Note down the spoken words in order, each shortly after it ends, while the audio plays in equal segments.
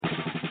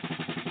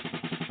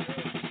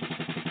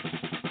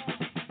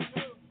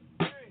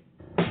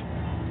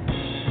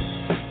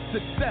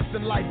best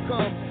in life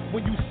comes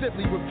when you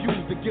simply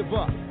refuse to give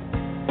up.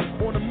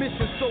 On a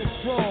mission so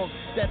strong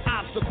that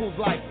obstacles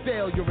like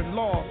failure and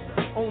loss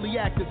only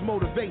act as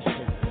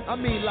motivation. I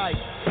mean, like,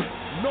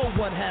 no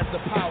one has the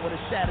power to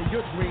shatter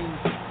your dreams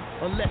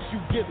unless you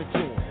give it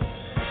to them.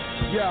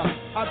 Yeah,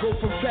 I go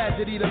from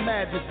tragedy to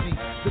majesty.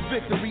 The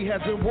victory has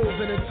been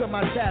woven into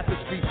my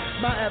tapestry.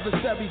 My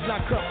adversary's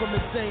not cut from the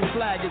same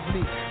flag as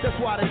me. That's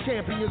why the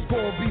champion's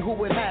gonna be who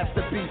it has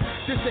to be.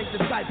 This ain't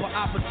the type of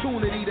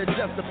opportunity that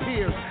just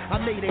appears.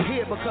 I made it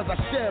here because I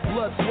shed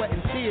blood, sweat,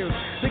 and tears.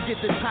 To get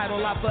the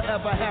title I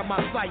forever have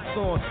my sights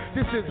on.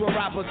 This is where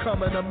I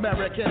become an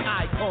American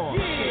icon.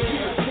 Yeah,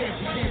 you a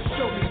champion,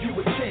 show me you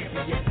a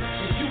champion.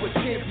 If you a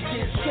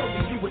champion, show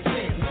me you a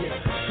champion.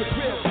 The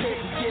real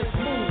champions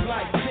move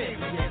like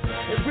champions.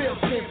 And real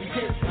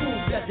champions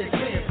prove that they're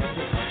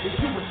champions. If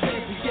you a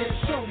champion,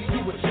 show me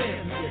you a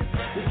champion.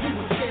 If you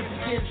a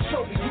champion,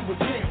 show me you a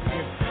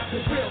champion.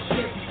 The real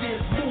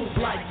champions move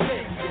like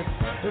champions.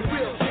 And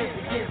real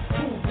champions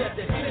prove that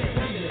they're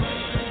champions.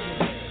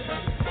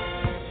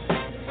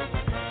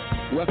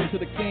 Welcome to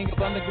the King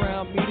of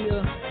Underground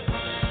Media.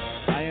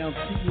 I am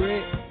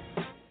Recx.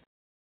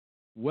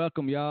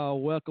 Welcome, y'all.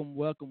 Welcome,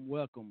 welcome,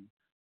 welcome.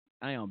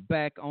 I am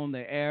back on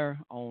the air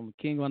on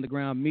King of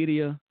Underground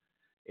Media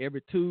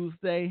every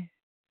Tuesday.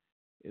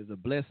 It's a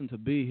blessing to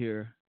be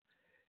here.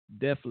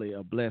 Definitely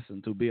a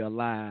blessing to be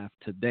alive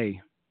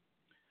today.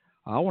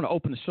 I want to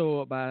open the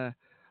show up by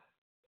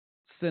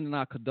sending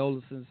our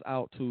condolences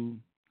out to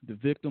the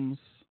victims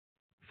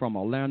from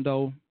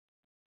Orlando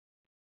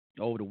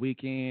over the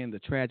weekend, the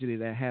tragedy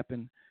that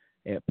happened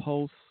at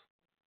Post.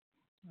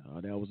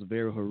 That was a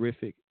very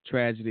horrific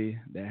tragedy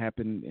that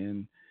happened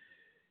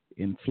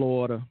in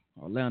Florida,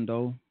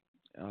 Orlando.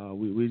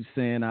 We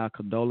send our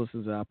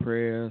condolences, our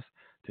prayers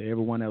to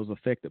everyone that was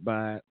affected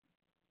by it.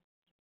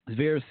 It's a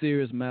very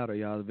serious matter,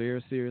 y'all. A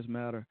very serious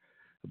matter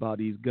about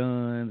these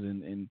guns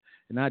and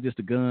not just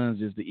the guns,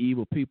 just the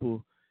evil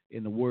people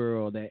in the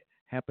world that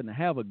happen to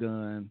have a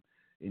gun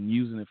and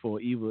using it for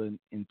evil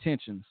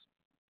intentions.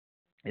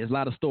 There's a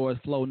lot of stories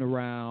floating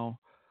around,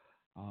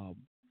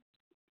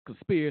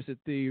 conspiracy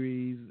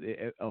theories,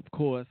 of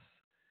course.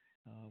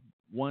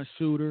 One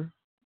shooter,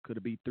 could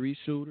it be three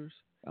shooters?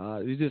 These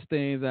are just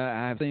things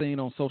I've seen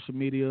on social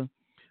media.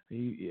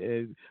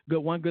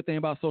 One good thing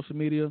about social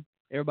media,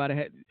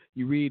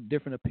 you read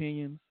different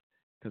opinions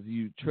because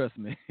you trust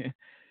me.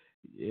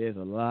 There's a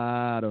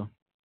lot of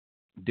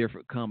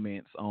different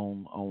comments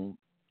on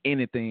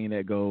anything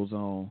that goes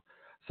on.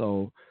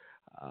 So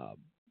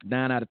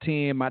 9 out of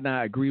 10 might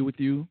not agree with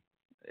you.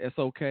 That's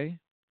okay.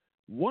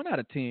 1 out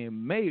of 10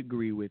 may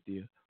agree with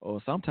you,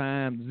 or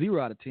sometimes 0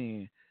 out of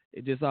 10.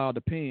 It just all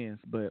depends,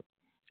 but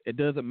it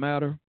doesn't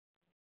matter.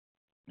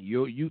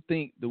 You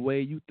think the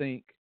way you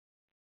think.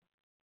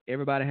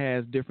 Everybody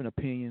has different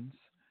opinions,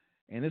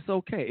 and it's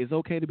okay. It's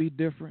okay to be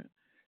different.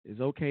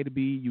 It's okay to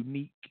be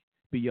unique,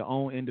 be your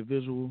own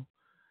individual,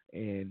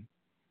 and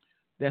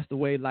that's the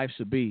way life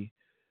should be.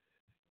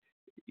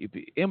 If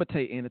you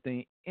imitate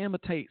anything,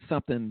 imitate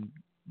something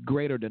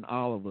greater than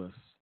all of us,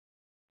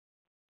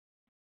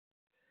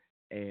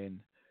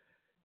 and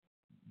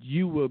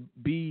you will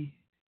be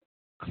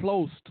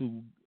close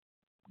to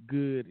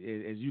good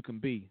as you can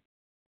be.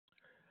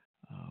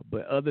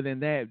 But other than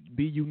that,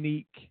 be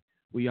unique.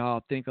 We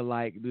all think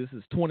alike. This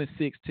is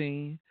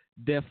 2016,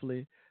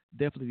 definitely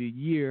the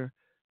year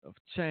of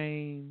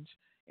change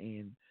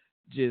and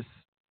just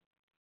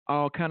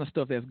all kind of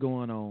stuff that's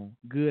going on,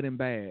 good and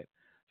bad.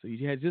 So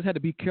you just had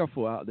to be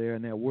careful out there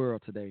in that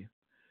world today.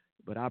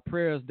 But our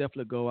prayers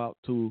definitely go out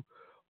to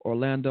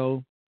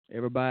Orlando,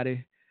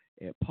 everybody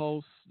at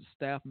Post, the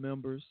staff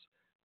members,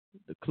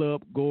 the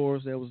club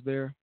goers that was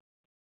there,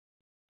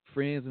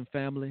 friends and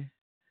family.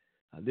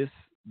 This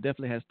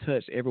definitely has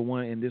touched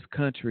everyone in this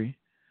country.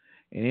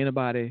 And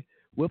anybody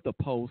with the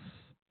Post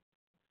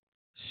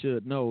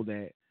should know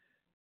that.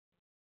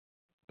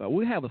 But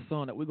we have a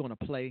song that we're going to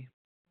play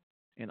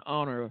in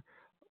honor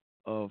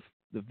of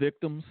the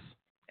victims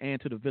and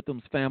to the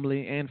victims'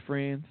 family and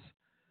friends.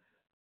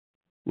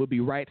 We'll be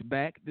right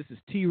back. This is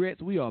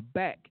Recx. We are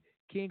back.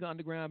 King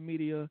Underground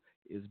Media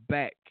is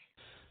back.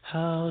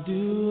 How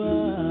do I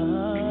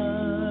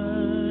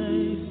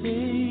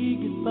say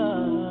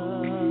goodbye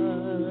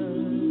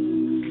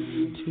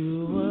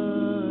to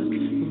what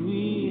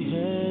we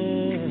had?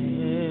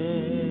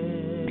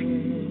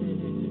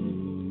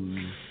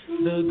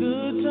 The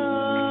good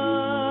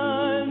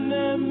time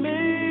that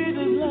made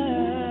us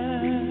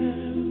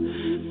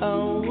laugh,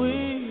 I'll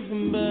wait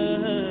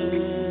back.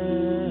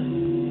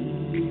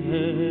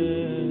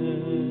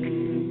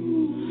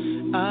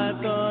 I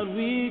thought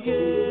we get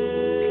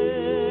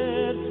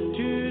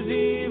to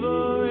see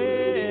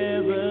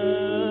forever,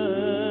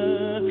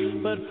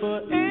 but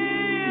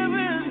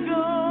forever's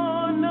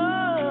gone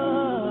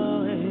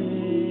away.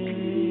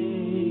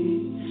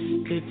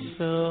 It's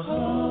so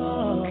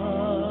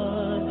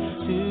hard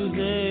to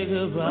say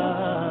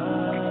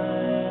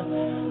goodbye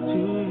to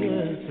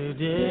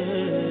yesterday.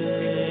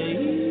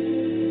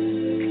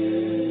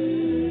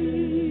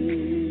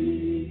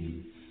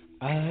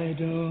 I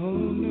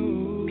don't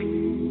know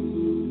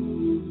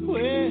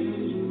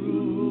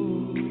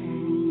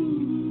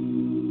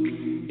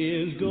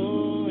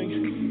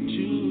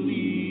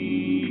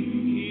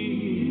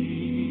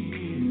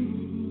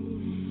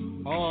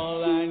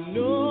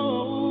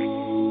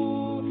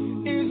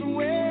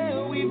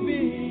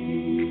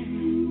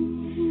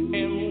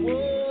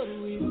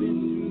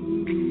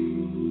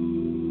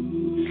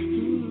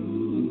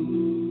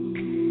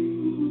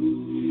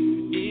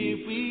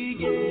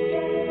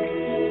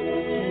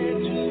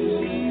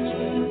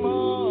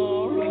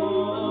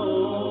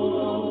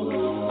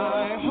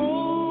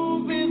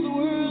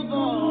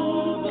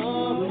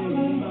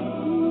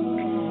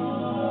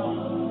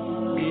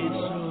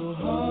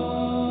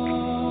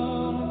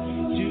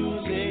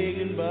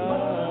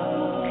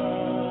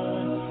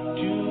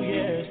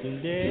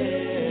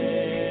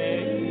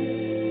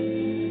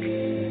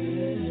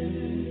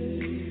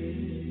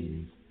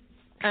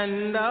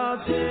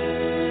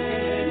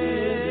take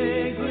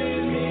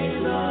with me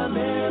the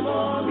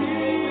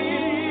memory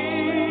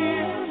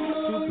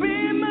to be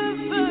my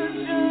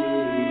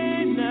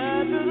sunshine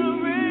after the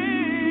rain.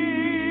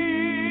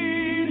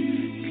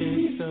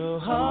 It's so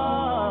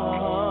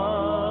hard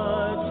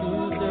to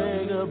say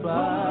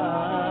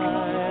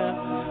goodbye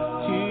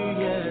to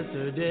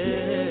yesterday.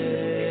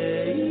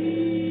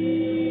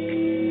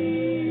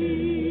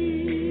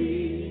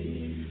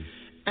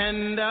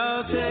 And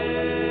I'll take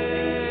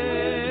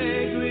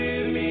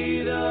with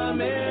me the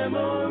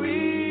memory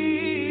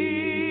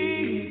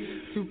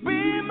to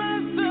be my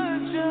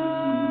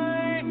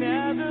sunshine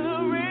after the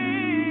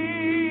rain.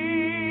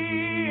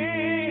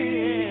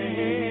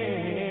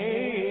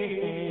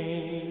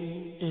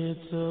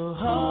 It's so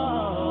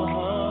hard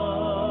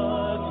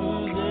to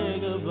say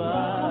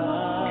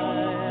goodbye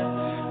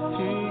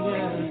to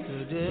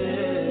yesterday.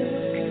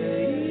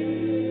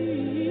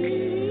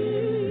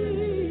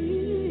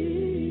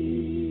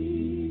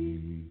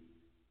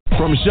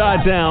 From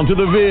Chi-Town to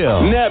the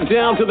Ville,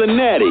 Naptown to the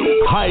Natty,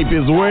 hype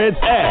is where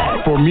it's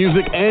at for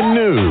music and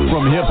news.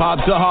 From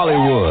hip-hop to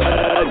Hollywood.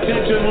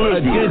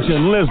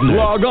 Attention listeners.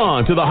 Log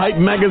on to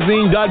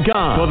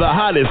thehypemagazine.com for the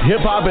hottest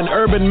hip-hop and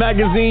urban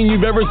magazine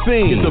you've ever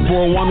seen. It's the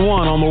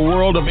 411 on the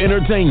world of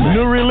entertainment,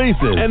 new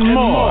releases, and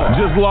more.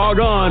 Just log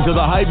on to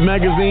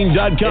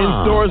thehypemagazine.com.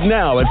 In stores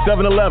now at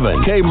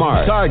 7-Eleven,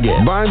 Kmart,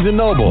 Target, Barnes &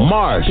 Noble,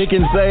 Marsh, Pick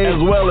and Save,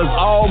 as well as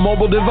all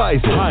mobile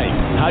devices.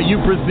 Hype, how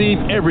you perceive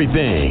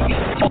everything.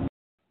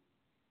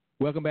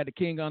 Welcome back to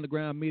King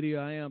Underground Media.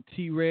 I am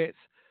Recx.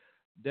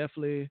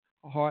 Definitely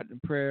heart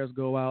and prayers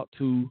go out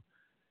to,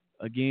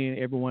 again,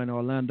 everyone in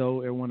Orlando,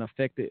 everyone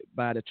affected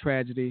by the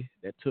tragedy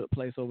that took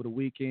place over the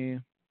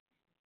weekend.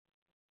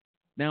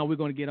 Now we're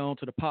going to get on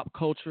to the pop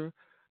culture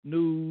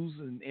news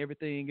and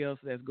everything else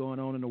that's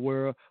going on in the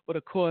world. But,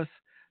 of course,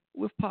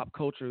 with pop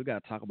culture, we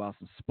got to talk about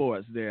some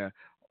sports there.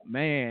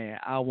 Man,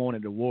 I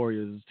wanted the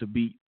Warriors to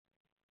beat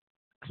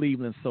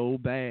Cleveland so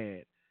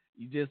bad.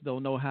 You just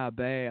don't know how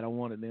bad I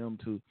wanted them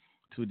to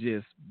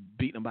just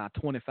beat them by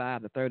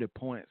 25 to 30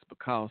 points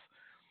because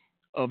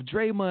of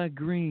Draymond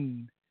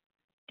Green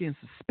getting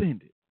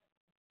suspended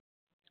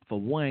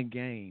for one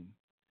game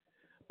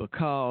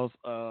because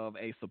of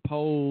a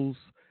supposed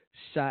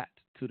shot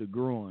to the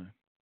groin.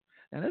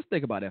 Now, let's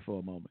think about that for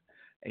a moment.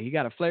 And he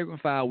got a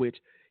flagrant foul, which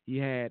he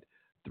had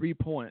 3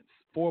 points.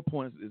 4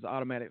 points is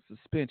automatic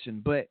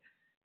suspension. But,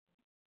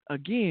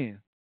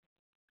 again,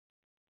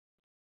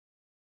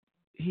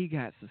 he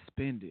got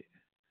suspended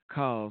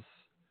because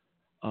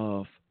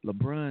of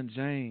LeBron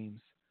James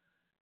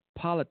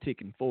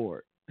politicking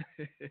for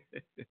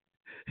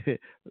it.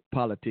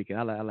 Politicking.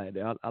 I like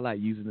that. I like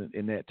using it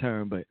in that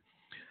term. But,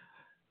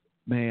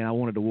 man, I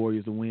wanted the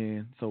Warriors to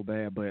win so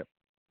bad. But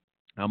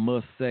I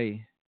must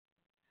say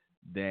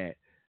that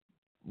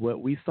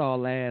what we saw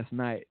last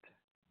night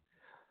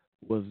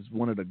was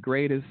one of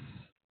the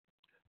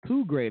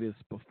two greatest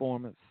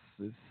performances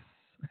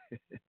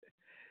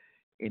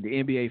in the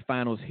NBA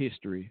Finals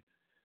history,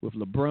 with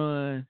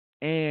LeBron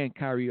and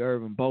Kyrie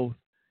Irving both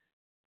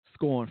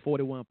scoring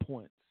 41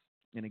 points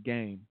in a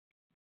game.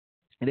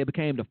 And they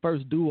became the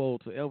first duo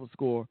to ever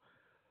score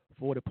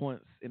 40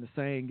 points in the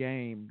same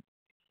game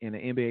in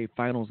an NBA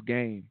Finals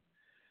game.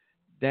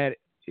 That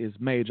is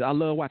major. I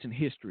love watching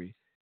history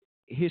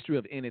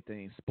of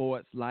anything,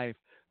 sports, life,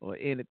 or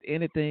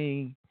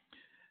anything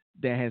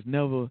that has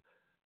never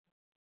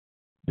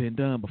been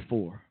done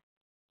before.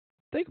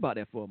 Think about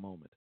that for a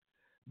moment.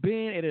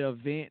 Being at an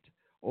event,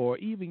 or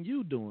even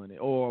you doing it,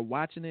 or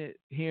watching it,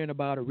 hearing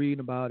about it, reading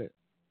about it,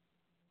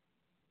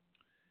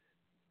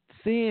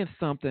 seeing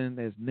something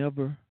that's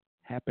never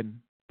happened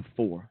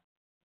before,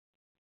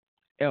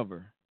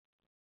 ever.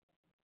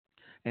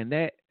 And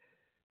that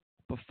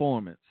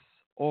performance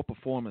or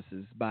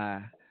performances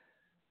by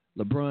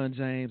LeBron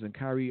James and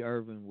Kyrie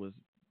Irving was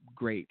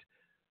great.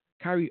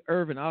 Kyrie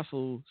Irving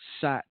also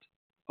shot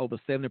over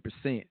 70%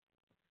 and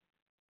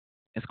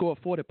scored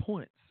 40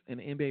 points in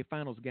the NBA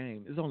Finals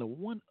game. There's only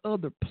one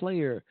other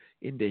player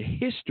in the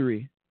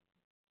history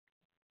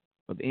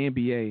of the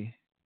NBA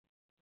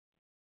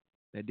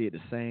that did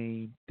the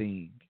same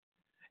thing.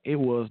 It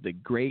was the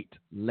great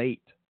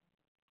late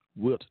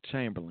Wilt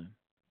Chamberlain.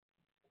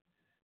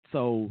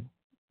 So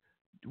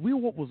we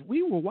were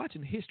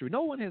watching history.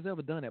 No one has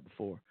ever done that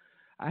before.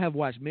 I have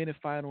watched many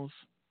finals.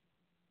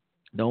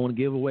 Don't want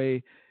to give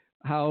away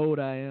how old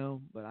I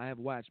am, but I have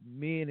watched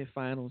many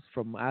finals,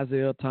 from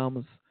Isaiah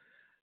Thomas,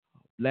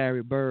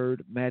 Larry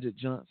Bird, Magic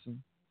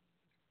Johnson,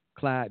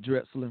 Clyde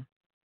Drexler,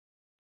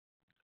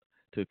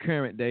 to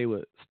current day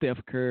with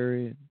Steph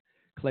Curry,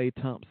 Klay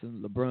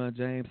Thompson, LeBron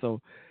James. So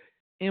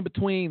in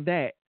between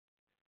that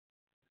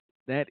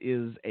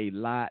is a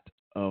lot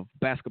of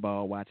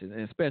basketball watching,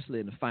 and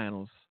especially in the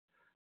finals,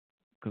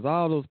 because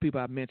all those people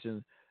I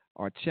mentioned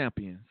are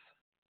champions.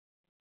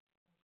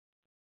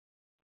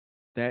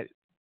 That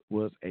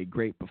was a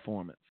great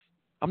performance.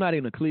 I'm not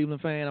even a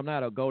Cleveland fan. I'm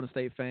not a Golden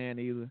State fan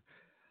either.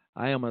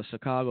 I am a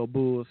Chicago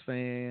Bulls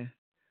fan,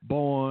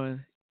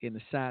 born in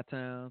the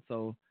Chi-Town,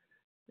 so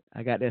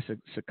I got that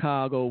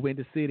Chicago,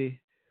 Windy City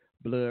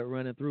blood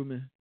running through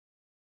me.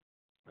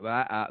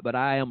 But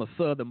I am a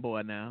Southern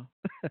boy now.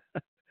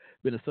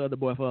 Been a Southern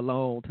boy for a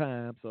long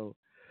time, so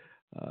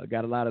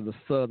got a lot of the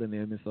Southern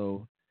in me.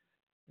 So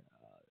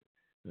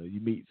you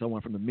meet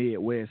someone from the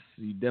Midwest,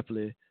 you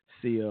definitely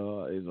see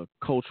is a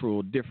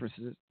cultural difference.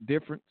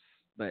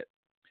 But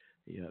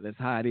yeah, that's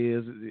how it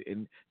is,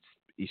 and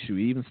issue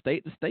even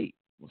state to state,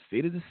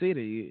 city to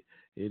city.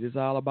 It is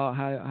all about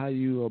how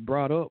you are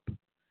brought up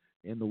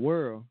in the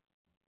world.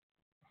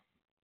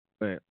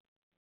 But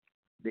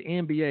the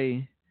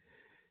NBA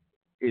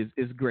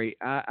is great.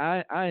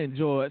 I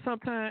enjoy it.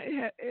 Sometimes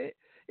it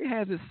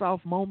has its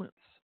soft moments,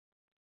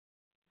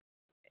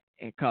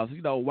 and cause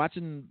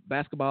watching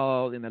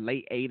basketball in the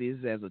late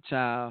 '80s as a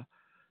child,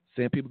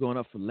 seeing people going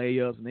up for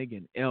layups and they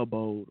getting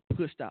elbowed,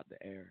 pushed out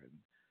the air,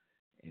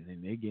 and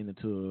then they get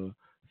into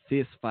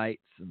fist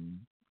fights, and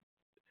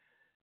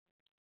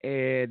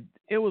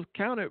it was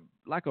counted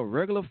like a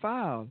regular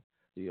foul.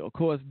 Of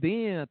course,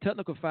 then a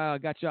technical foul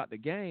got you out the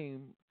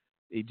game,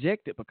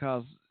 ejected,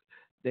 because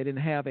they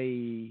didn't have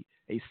a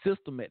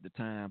system at the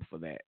time for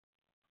that.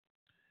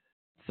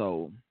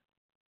 So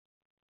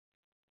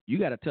you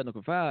got a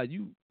technical foul,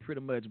 you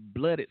pretty much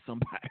blooded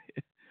somebody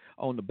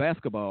on the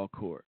basketball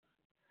court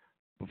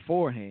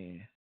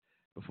beforehand,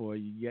 before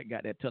you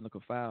got that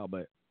technical foul.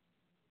 But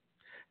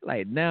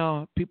like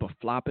now, people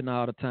flopping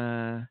all the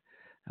time.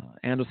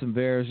 Anderson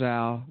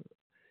Varejao,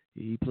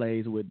 he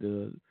plays with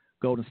the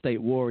Golden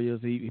State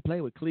Warriors. He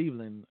played with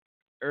Cleveland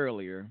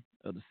earlier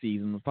of the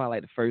season, probably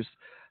like the first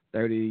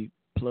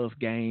 30-plus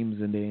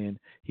games, and then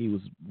he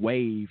was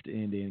waived,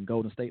 and then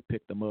Golden State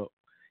picked him up.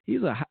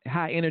 He's a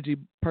high-energy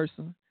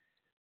person,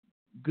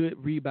 good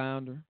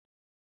rebounder.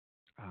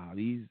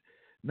 He's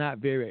not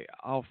very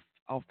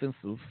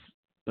offensive,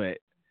 but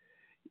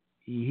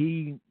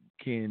he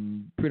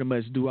can pretty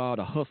much do all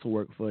the hustle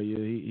work for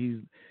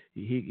you.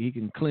 He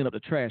can clean up the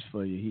trash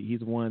for you. He's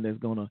the one that's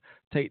going to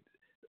take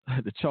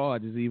the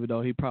charges, even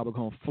though he probably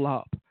going to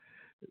flop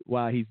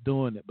while he's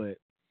doing it. But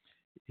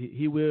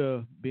he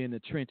will be in the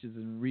trenches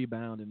and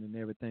rebounding and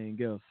everything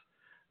else.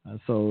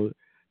 So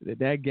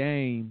that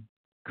game,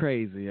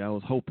 crazy. I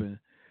was hoping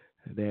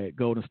that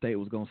Golden State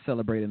was going to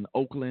celebrate in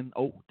Oakland,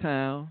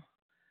 Oaktown,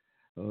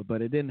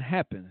 but it didn't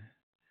happen.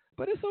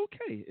 But it's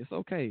okay. It's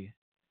okay.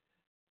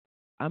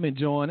 I'm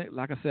enjoying it.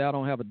 Like I said, I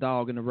don't have a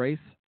dog in the race.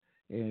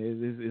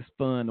 And it's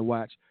fun to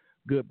watch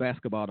good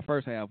basketball. The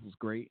first half was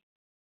great.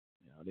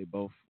 They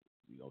both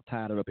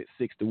tied it up at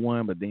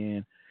 6-1, but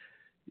then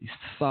you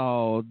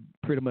saw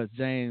pretty much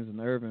James and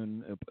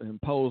Irvin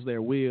impose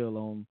their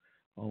will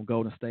on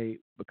Golden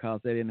State because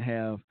they didn't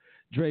have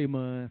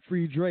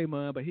free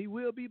Draymond, but he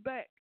will be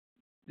back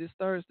this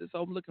Thursday,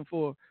 so I'm looking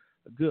for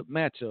a good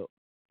matchup.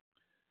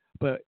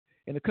 But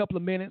in a couple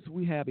of minutes,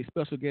 we have a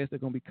special guest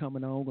that's going to be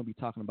coming on. We're going to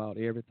be talking about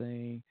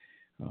everything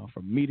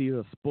from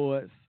media,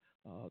 sports,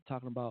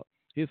 talking about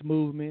his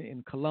movement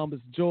in Columbus,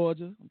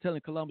 Georgia. I'm telling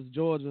you, Columbus,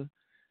 Georgia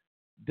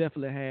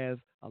definitely has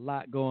a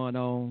lot going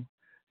on,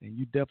 and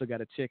you definitely got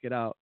to check it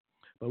out.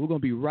 But we're going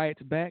to be right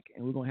back,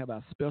 and we're going to have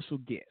our special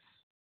guest.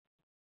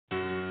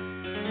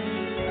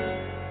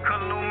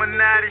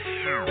 Illuminati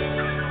shoot.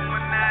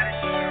 Illuminati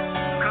shoot.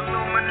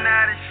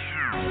 Illuminati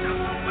shoot.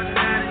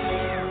 Illuminati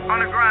shoot. On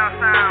the ground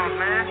sound,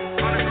 man.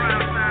 On the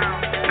ground sound.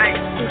 Hey.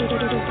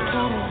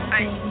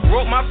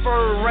 Wrote my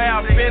first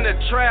rap in a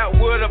trap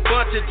with a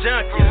bunch of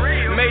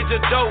junkies. Major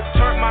dope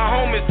turned my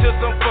homies to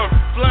some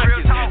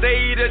flunkies.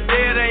 They either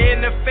dead or in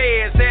the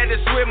feds, had to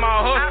switch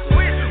my hustle.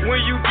 When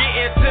you get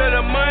into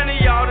the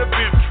money, all the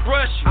bitches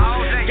rush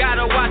you.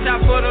 Gotta watch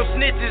out for them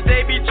snitches,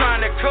 they be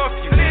trying to cuff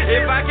you.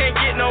 If I can't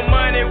get no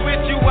money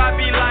with you, I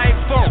be like,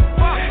 fuck.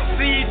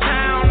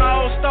 C-Town,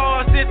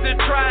 All-Stars, it's the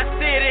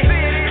Tri-City.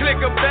 Click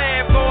a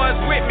bad boys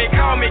with me,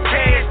 call me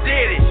Cash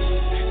Diddy.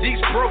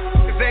 These broke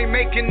ain't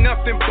making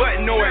nothing but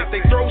noise. They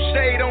throw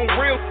shade on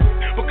real,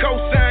 but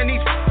co-sign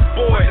these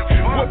boys.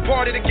 What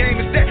part of the game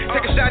is that?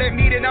 Take a shot at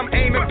me, then I'm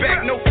aiming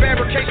back. No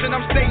fabrication,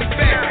 I'm staying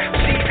fat.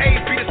 GA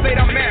be the state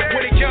I'm at.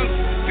 When a young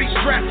be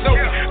strapped so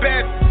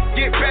bad,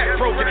 get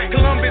back broken.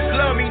 Columbus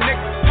love me,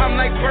 nigga. I'm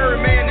like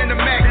Birdman in the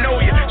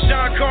Magnolia.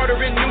 Sean Carter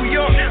in New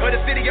York, or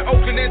the city of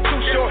Oakland and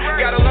Too Short.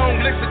 Got a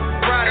long list of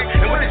riders,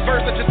 and with this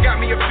verse I just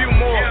got me a few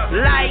more.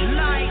 Light,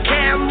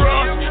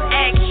 camera,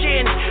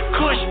 action,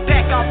 push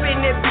back off in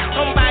it.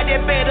 Somebody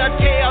better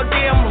tell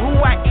them who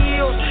I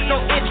is. No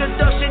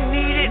introduction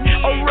needed.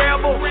 A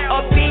rebel, a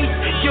beast.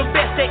 You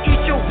best to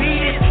eat your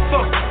beat it.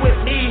 Fuck with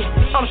me.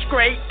 I'm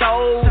straight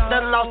though.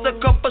 Done lost a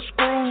couple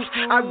screws.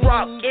 I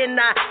rock and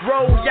I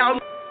roll. Y'all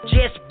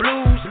just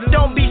blues.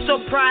 Don't be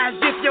surprised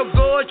if your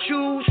girl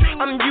choose.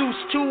 I'm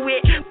used to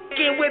it.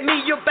 Fucking with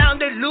me, you're bound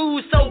to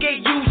lose. So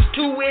get used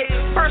to it.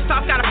 First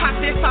off, gotta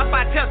pop this off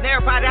by telling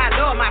everybody I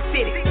love my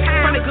city.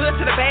 From the good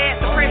to the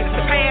bad, the present to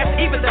the past,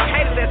 even the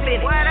haters that's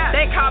in it.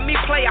 They call me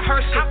Player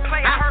Hershey.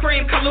 I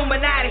scream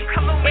Illuminati.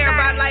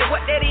 Everybody like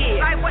what that is.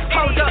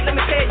 Hold up, let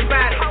me tell you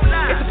about it.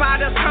 It's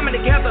about us coming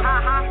together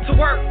to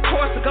work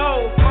towards the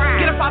goal.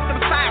 Get up off them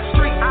side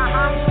streets.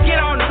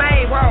 Get on the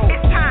main road.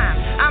 It's time.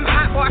 I'm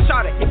hot boy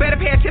shorty. You better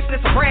pay attention,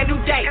 it's a brand new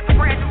day.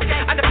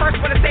 I'm the first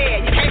one to say it.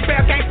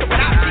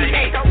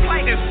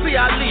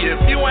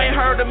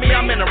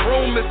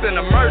 it's an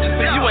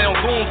emergency. You ain't on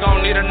goons,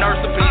 gon' need a nurse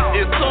to be.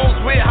 It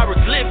soon with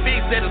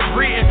hieroglyphics that is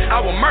written. I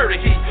will murder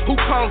he who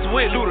comes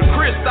with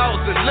Ludacris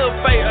thoughts and Lil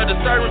Faye a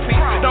disturbing piece.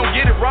 Don't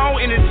get it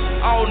wrong in it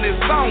on this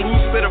song. Who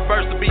spit a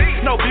verse to be?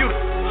 No beauty.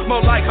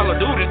 More like Call of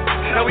Duty.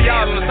 Now we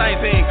all on the same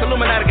team.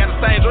 Illuminati got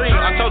the same dream.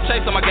 I told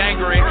Chase on my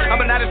gangrene.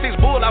 I'm a 96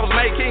 bull, I was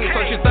made king,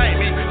 so she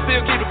thank me. Still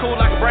keep it cool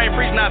like a brain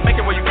freeze, not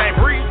making where you can't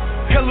breathe.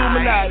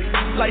 Illuminati,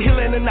 like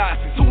Hitler and the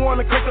Nazis, who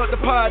wanna crank up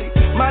the party.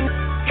 My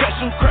catch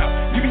some crap,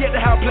 you be at the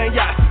house playing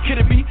Yahtzee.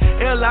 Could it be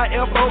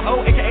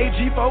Lifoo, aka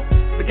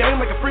G4? The game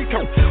like a free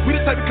coat. We the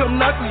type to come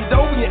knock on your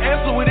door when you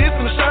answer with this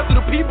and a shot to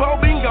the people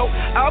bingo.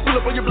 I'll pull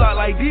up on your block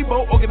like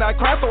Debo,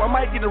 organized crime, so I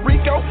might get a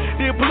Rico.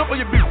 Then pull up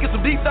on your bitch, get some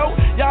deep though.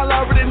 Y'all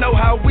already know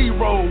how we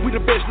roll. We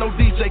the best, no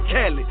DJ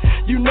Khaled.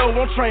 You know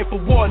I'm trained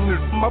for one.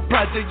 My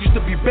project used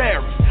to be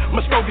Barry.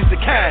 My stroke is the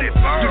kindest.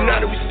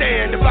 United we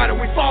stand, divided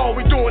we fall.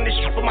 We doing this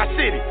shit for my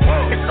city.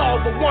 It's all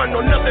for one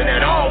or nothing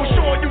at all. We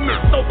showing you miss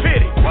so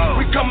pity.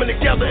 We coming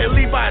together and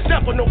lead by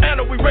example. No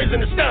matter we raising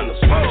the standards.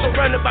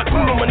 Surrounded by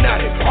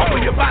Illuminati.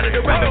 Offer your body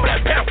to rapping Black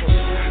Panthers.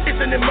 It's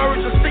an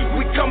emergency.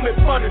 We coming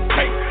for the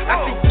tape.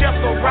 I see death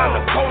around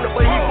the corner,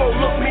 but he won't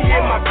look me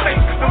in my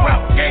face. The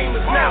rap game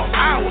is now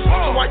ours.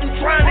 So while you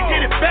trying to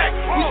get it back,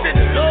 we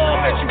sending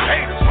love at you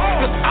haters.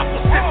 Cause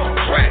opposites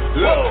attract.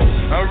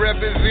 I'm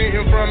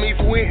representing from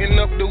East Winton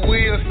up the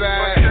wheel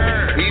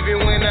side. Even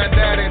when I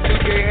die, that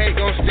 2K hate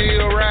gon'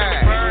 still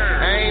ride.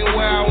 I ain't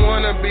where I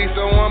wanna be,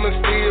 so I'ma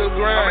still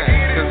grind.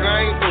 Cause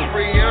I ain't for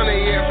free on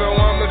it yet, so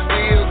I'ma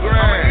still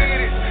grind.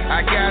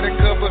 I got a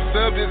couple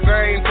subjects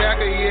I ain't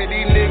tackled yet.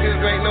 These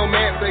niggas ain't no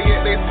master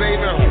yet, they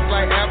saving hoops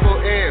like Apple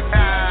S.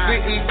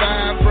 Spitting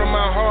fire from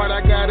my heart,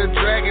 I got a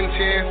dragon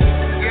chest.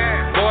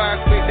 Boy, I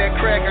spit that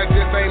crack, I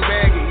just ain't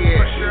bag it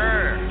yet. For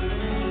sure.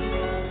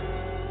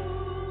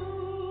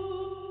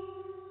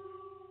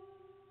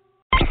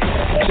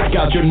 Check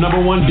out your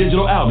 #1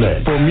 digital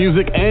outlet for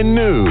music and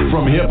news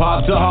from hip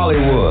hop to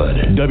Hollywood.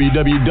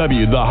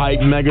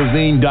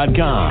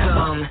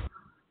 www.thehypemagazine.com.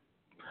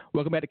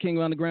 Welcome back to King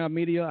of Underground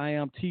Media. I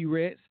am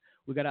Recx.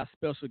 We got our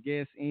special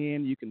guest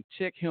in. You can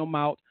check him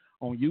out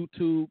on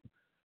YouTube,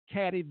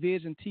 Caddy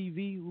Vision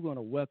TV. We're going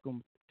to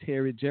welcome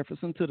Terry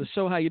Jefferson to the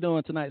show. How you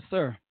doing tonight,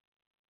 sir?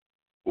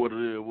 What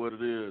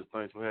it is.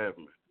 Thanks for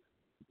having me.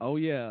 Oh,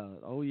 yeah.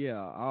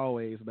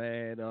 Always,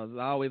 man. It's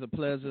always a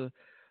pleasure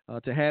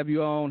to have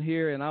you on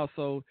here, and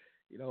also,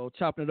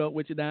 chopping it up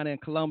with you down in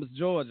Columbus,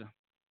 Georgia.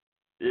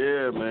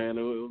 Yeah, man.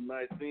 It was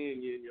nice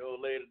seeing you and your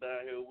old lady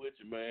down here with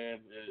you, man.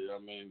 I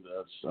mean,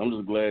 I'm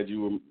just glad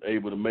you were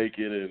able to make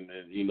it and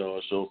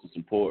show some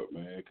support,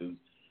 man, because,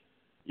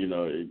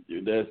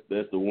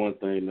 that's the one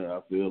thing that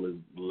I feel is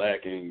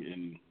lacking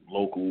in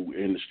local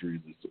industries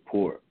is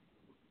support.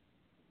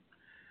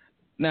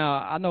 Now,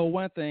 I know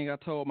one thing I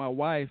told my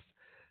wife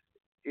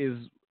is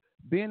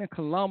being in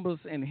Columbus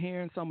and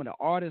hearing some of the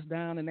artists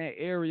down in that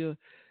area,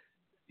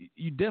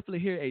 you definitely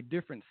hear a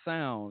different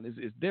sound.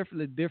 It's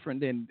definitely different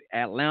than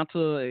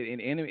Atlanta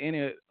and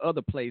any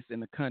other place in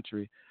the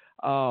country.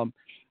 How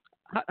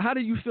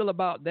do you feel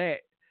about that?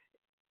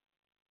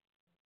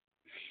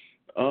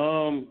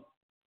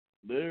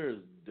 There's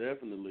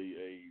definitely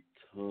a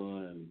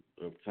ton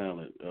of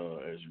talent,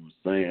 as you were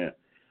saying.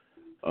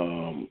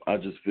 I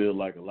just feel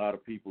like a lot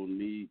of people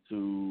need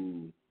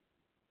to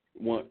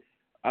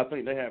I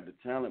think they have the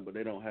talent, but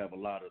they don't have a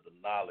lot of the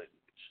knowledge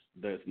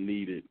that's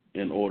needed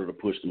in order to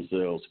push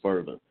themselves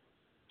further.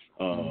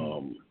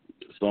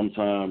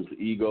 Sometimes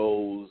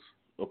egos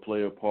will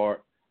play a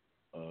part.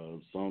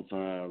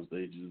 Sometimes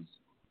they just,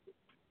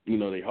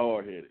 they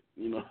hard-headed,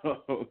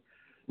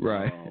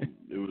 Right.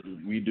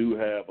 We do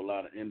have a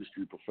lot of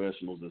industry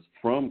professionals that's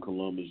from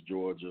Columbus,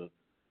 Georgia,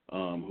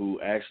 who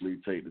actually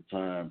take the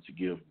time to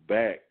give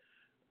back.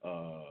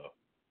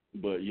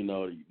 But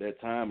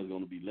that time is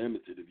going to be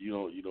limited if you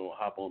don't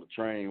hop on the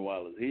train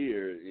while it's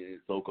here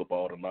and soak up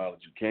all the knowledge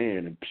you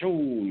can, and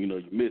boom, you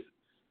miss it.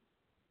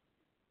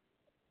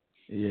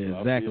 Yeah, so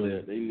exactly. I feel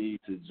that they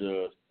need to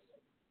just,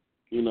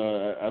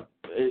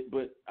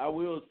 but I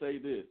will say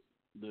this: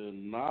 the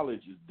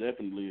knowledge is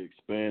definitely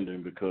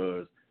expanding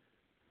because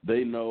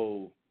they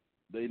know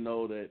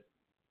that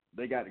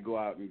they got to go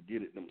out and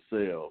get it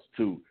themselves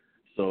too.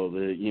 So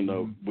that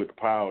with the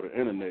power of the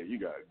internet, you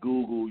got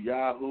Google,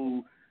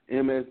 Yahoo,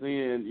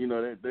 MSN,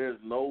 there's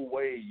no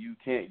way you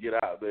can't get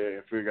out there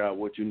and figure out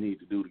what you need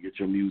to do to get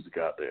your music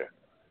out there.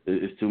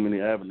 It's too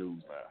many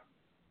avenues now.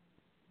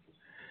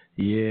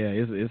 Yeah,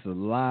 it's a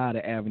lot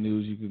of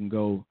avenues you can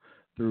go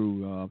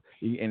through,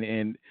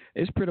 and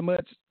it's pretty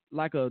much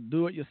like a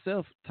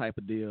do-it-yourself type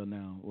of deal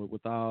now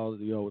with all,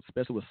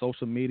 especially with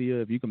social media.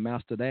 If you can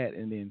master that,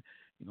 and then,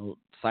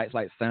 sites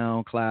like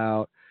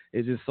SoundCloud,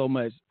 it's just so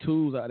much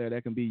tools out there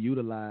that can be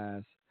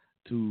utilized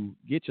to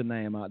get your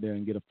name out there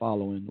and get a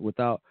following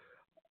without,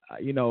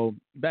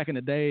 back in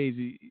the days,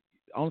 the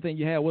only thing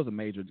you had was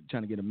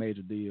trying to get a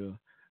major deal.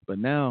 But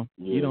now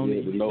you don't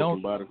need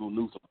somebody who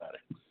knew somebody.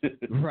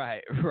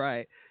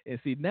 Right. And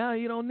see, now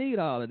you don't need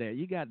all of that.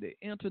 You got the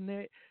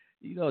internet,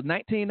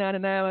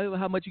 $19.99,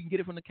 how much you can get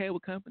it from the cable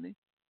company.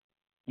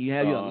 You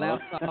have your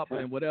laptop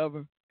and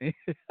whatever, and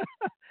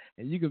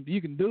you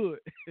can do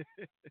it.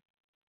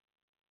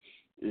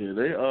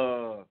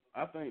 Yeah,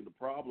 I think the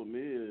problem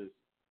is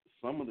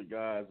some of the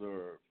guys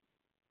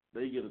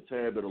they get a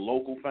tad bit of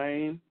local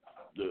fame.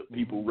 The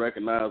people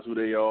recognize who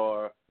they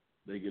are.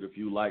 They get a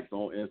few likes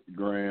on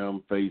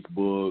Instagram,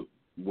 Facebook,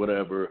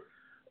 whatever,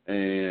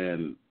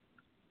 and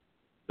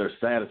they're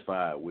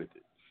satisfied with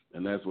it.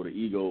 And that's where the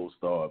egos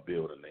start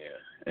building there.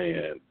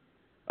 And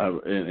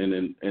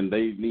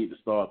they need to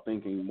start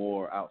thinking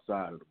more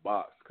outside of the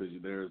box, because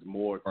there's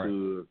more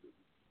to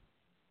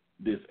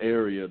this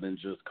area than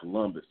just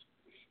Columbus.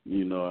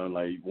 You know, and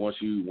like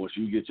once you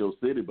get your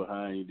city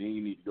behind you, then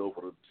you need to go for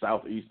the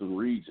southeastern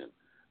region.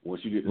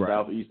 Once you get the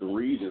southeastern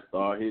region,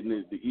 start hitting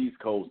it, the East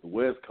Coast, the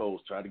West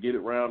Coast, try to get it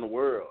around the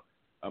world.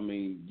 I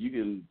mean, you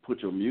can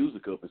put your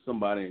music up and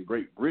somebody in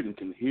Great Britain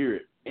can hear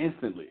it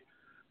instantly.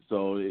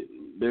 So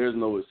there's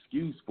no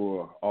excuse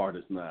for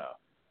artists now.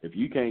 If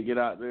you can't get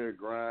out there,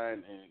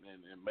 grind,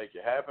 and make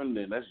it happen,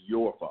 then that's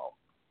your fault.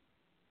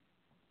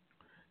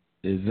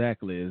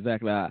 Exactly.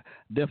 I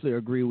definitely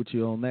agree with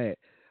you on that.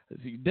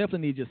 You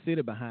definitely need your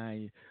city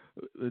behind you.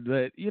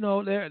 But, you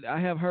know, I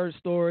have heard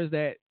stories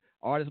that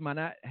artists might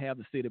not have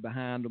the city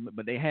behind them,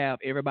 but they have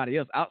everybody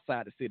else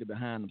outside the city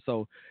behind them.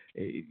 So,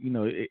 you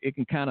know, it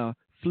can kind of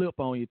flip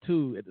on you,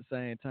 too, at the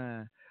same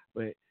time.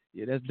 But,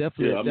 yeah, that's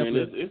definitely... Yeah, I mean,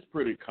 it's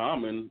pretty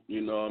common.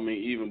 You know, I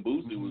mean, even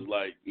Boosie was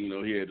like, you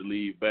know, he had to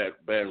leave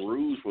Baton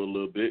Rouge for a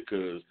little bit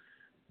because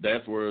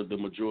that's where the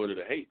majority of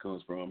the hate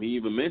comes from. He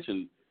even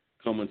mentioned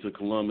coming to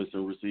Columbus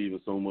and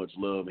receiving so much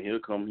love, and he'll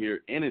come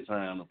here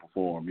anytime to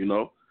perform, you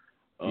know.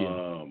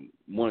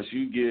 Once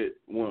you get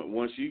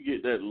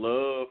that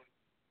love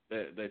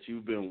that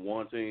you've been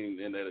wanting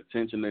and that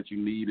attention that you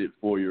needed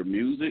for your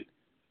music,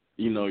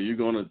 you know, you're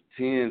going to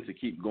tend to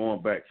keep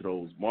going back to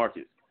those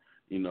markets,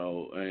 you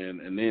know.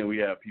 And then we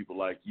have people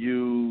like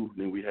you.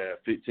 Then we have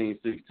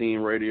 1516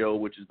 Radio,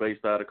 which is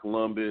based out of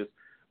Columbus.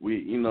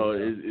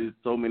 It's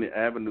so many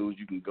avenues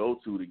you can go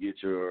to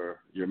get your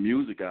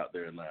music out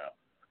there now.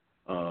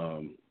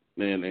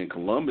 And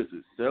Columbus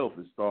itself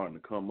is starting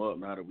to come up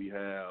now that we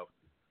have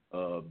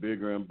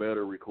bigger and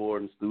better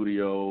recording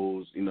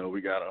studios. You know,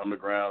 we got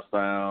Underground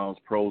Sounds,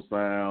 Pro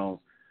Sounds,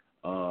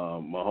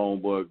 my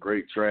homeboy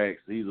Great Tracks.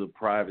 He's a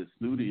private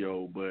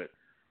studio, but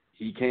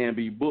he can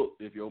be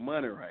booked if your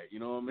money right. You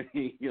know what I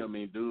mean? You know what I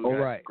mean? Dude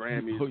got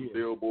Grammys,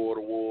 Billboard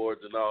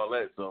Awards, and all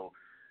that. So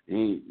he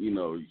ain't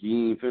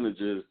finna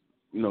just,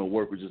 you know,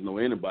 work with just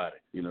anybody.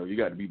 You know, you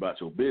got to be about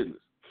your business.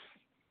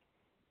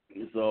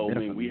 So, I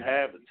mean, we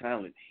have the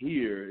talent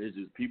here. It's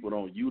just people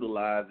don't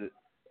utilize it.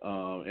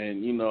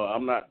 And, you know,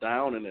 I'm not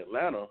down in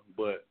Atlanta,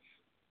 but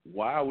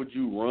why would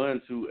you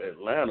run to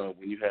Atlanta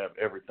when you have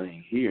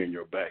everything here in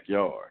your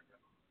backyard?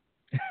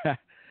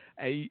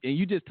 And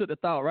you just took the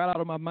thought right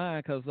out of my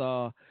mind, because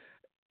a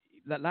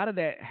lot of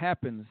that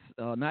happens,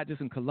 not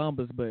just in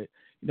Columbus, but,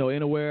 you know,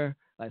 anywhere.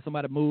 Like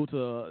somebody moved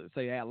to,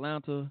 say,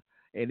 Atlanta,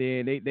 and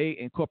then they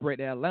incorporate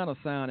the Atlanta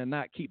sound and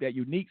not keep that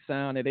unique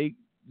sound that they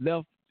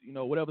left, you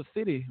know, whatever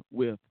city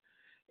with.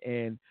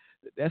 And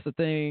that's the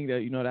thing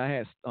that, you know, that I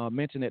had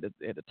mentioned at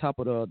the top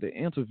of the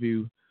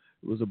interview.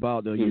 It was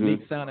about the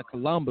unique sound of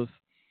Columbus.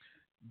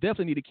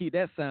 Definitely need to keep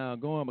that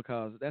sound going,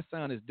 because that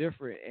sound is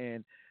different,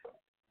 and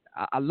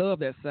I love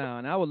that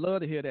sound. I would love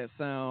to hear that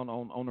sound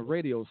on the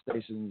radio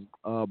stations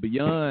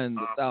beyond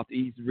the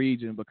Southeast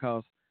region,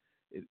 because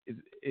it's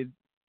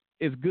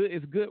good.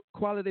 It's good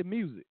quality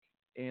music,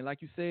 and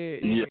like you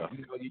said,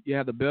 you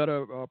have the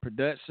better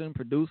production,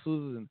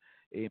 producers, and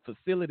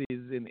facilities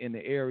in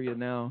the area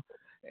now,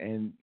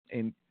 and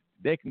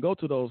they can go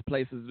to those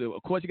places.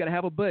 Of course, you got to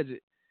have a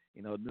budget.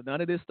 You know,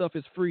 none of this stuff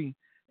is free.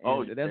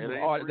 And that's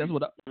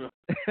what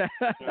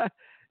that's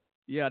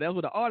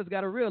what the artists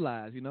got to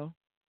realize. You know.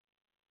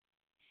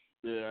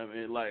 Yeah, I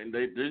mean, like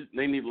they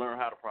need to learn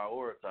how to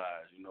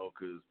prioritize. You know,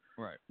 because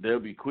they'll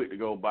be quick to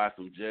go buy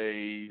some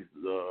J's,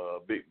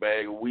 big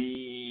bag of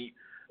weed.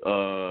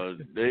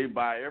 They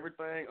buy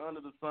everything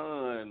under the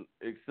sun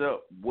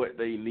except what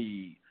they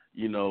need.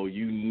 You know,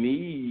 you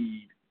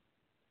need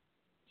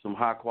some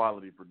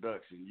high-quality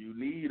production. You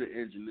need an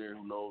engineer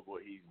who knows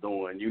what he's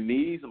doing. You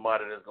need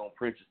somebody that's going to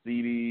print your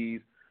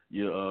CDs,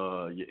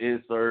 your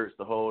inserts,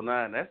 the whole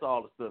nine. That's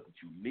all the stuff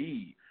that you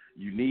need.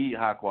 You need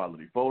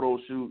high-quality photo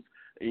shoots.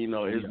 You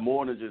know, it's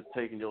more than just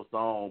taking your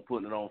song,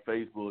 putting it on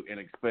Facebook, and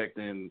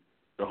expecting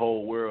the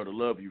whole world to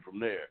love you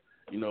from there.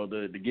 You know,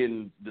 the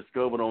getting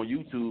discovered on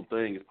YouTube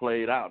thing is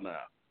played out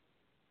now.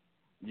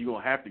 You're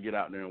going to have to get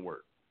out there and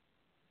work.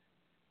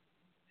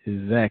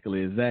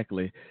 Exactly.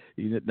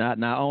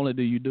 Not only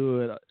do you do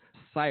it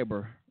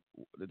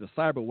the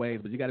cyber ways,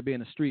 but you got to be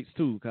in the streets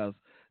too, because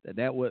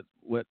that what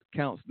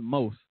counts the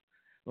most.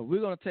 But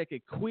we're going to take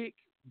a quick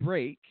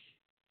break.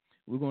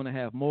 We're going to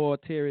have more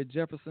Terry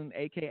Jefferson,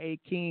 a.k.a.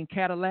 King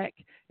Cadillac,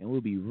 and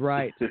we'll be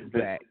right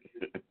back.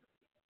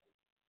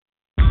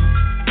 Oh,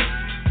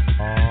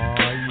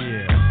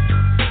 yeah.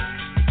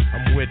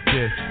 I'm with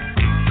this.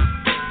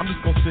 I'm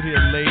just going to sit here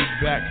laid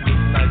back to this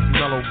nice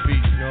mellow beat,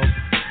 you know,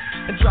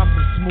 and drop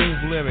some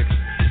smooth lyrics.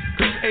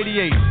 'Cause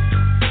 88,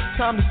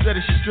 time to set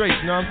it straight,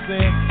 you know what I'm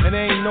saying? And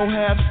there ain't no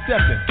half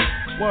stepping.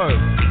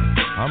 Word,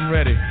 I'm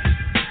ready.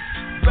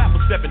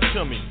 Rappers stepping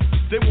to me,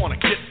 they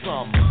wanna get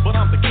some, but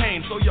I'm the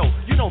Kane, so yo,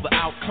 you know the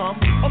outcome.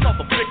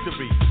 Another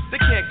victory, they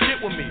can't get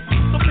with me.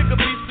 So pick a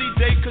BC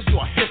day, cause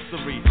you're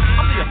history.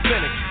 I'm the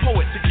authentic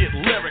poet to get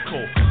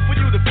lyrical. For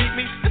you to beat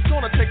me, it's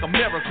gonna take a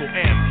miracle.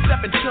 And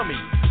stepping to me,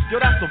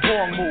 yo, that's the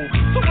wrong move.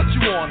 So what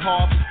you on,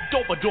 Harv?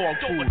 Dope a dog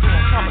food.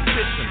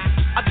 Competition,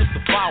 I just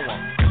devour.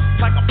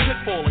 Like a pit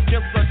bull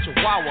against a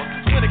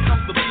chihuahua. When it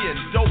comes to being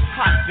dope,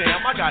 hot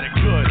damn, I got it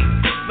good.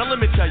 Now let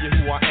me tell you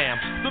who I am.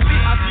 The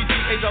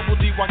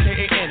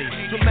B-I-G-G-A-D-D-Y-K-A-N-E.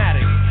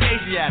 Dramatic,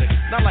 Asiatic,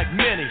 not like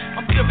many.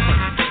 I'm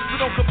different, so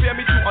don't compare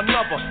me to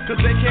another.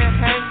 Cause they can't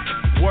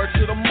hang, word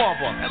to the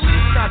mother. At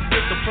least not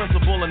with the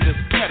principal in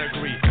this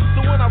pedigree.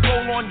 So when I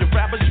roll on your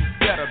rappers, you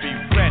better be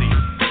ready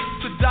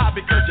to die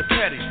because you're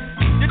petty.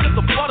 You're just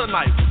a butter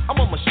knife, I'm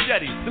a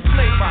machete. The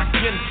slave I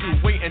get to,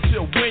 wait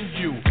until when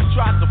you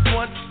try to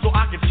front so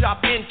I can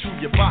chop into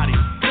your body.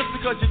 Just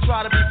because you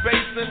try to be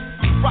basing,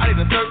 Friday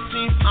the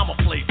 13th, I'ma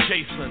play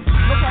Jason.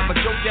 No type of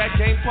joke, that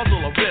game, puzzle,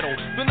 or riddle.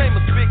 The name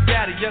is Big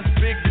Daddy, yes,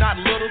 big, not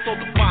little, so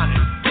define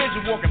it. Here's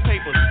your walking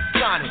papers,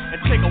 sign it,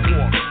 and take a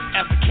walk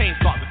as the cane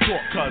starts to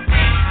talk, cause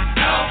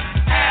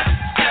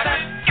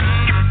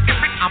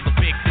I'm the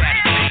Big Daddy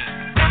King.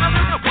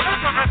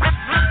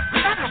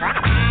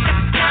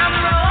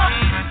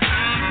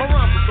 My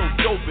rhymes are so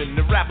doping,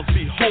 the rappers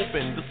be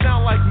hoping to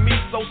sound like me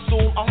so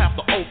soon I'll have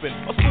to open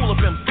a school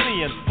of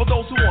MCing for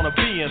those who wanna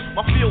be in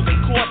my field in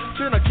court.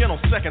 Then again on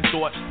second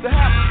thought, the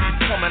half of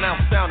these coming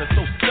out sounding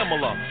so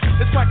similar.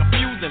 It's like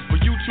confusing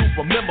for you to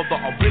remember the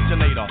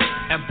originator.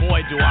 And boy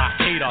do I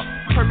hate a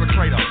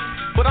perpetrator,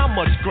 but I'm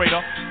much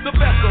greater. The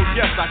best, so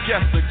yes, I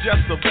guess,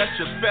 suggest the best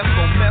should best,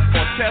 so mess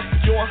or test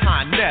your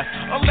highness.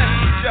 Unless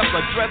you just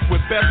address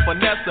with best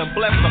finesse and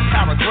bless the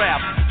paragraph,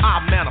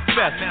 I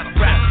manifest,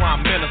 rap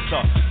prime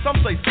minister.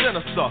 Some say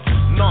sinister,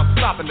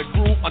 non-stop in the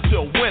groove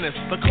until when it's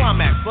the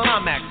climax.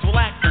 Climax,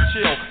 relax and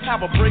chill.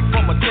 Have a break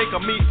from a take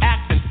of me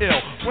acting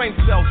ill. Brain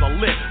cells are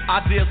lit,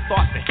 ideas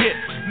start to hit.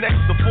 Next,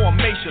 the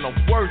formation of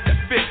words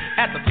that fit.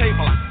 At the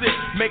table I sit,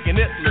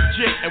 making it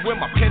legit. And when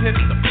my pen hits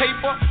the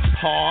paper,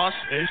 harsh,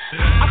 I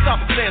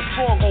stop and stand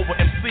strong over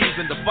MCs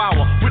and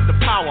devour with the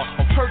power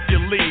of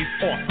Hercules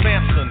or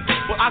Samson.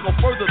 But I go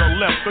further to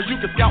left, cause you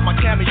can scout my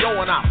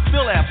cameo and I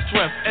still have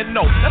strength. And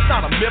no, that's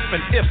not a myth.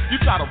 And if you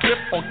try to rip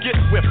or get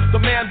whipped, the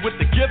man with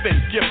the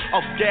given gift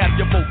of gab,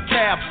 your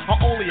vocab, I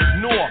only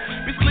ignore.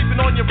 Be sleeping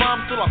on your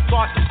rhymes till I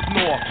start to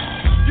snore.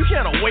 You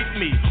can't awake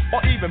me or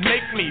even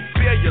make me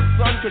fear your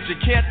son, cause you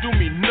can't do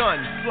me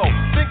none. So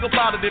think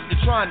about it if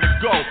you're trying to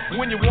go.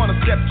 When you wanna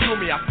step to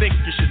me, I think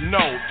you should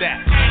know that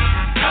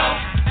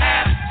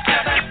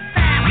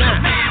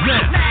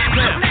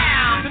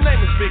the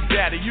name is Big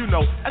Daddy, you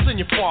know, as in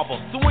your father.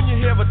 So when you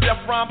hear a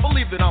death rhyme,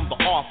 believe that I'm the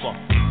author.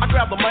 I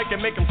grab the mic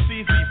and make them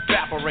see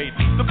evaporate.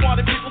 The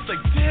party people say,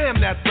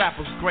 damn, that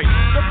rapper's great.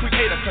 The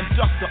creator,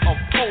 conductor of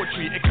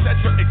poetry,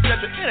 etc.,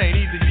 etc. It ain't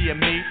easy being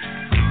me.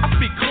 I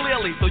speak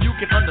clearly so you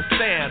can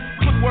understand.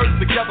 Put words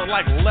together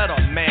like letter,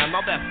 man.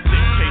 Now that's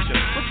dictation.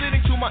 Proceeding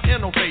to my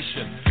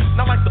innovation.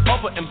 Not like the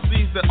other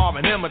MCs that are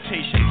an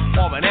imitation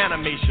or an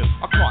animation,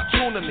 a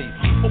cartoon to me.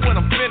 But when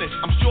I'm finished,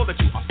 I'm sure that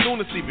you are soon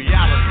to see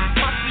reality.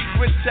 My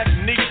secret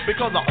technique,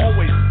 because I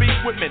always speak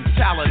with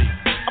mentality.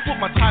 I put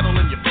my title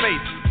in your face,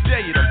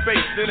 dare you to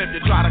face. Then if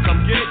you try to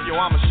come get it, yo,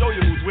 I'ma show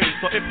you who's with it.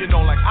 So if you know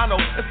like I know,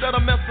 instead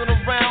of messing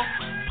around,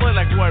 play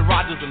like Roy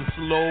Rogers and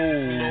slow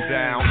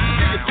down.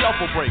 Give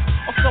yourself a break,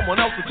 or someone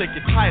else to take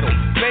your title.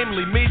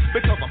 Namely me,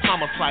 because I'm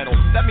homicidal.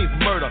 That means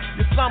murder.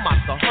 You sound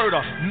like the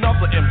herder,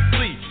 another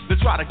MC. They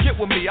try to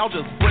get with me, I'll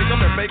just break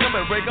them and make them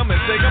and break them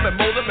and take them and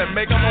mold them and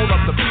make them hold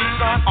up the peace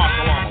sign.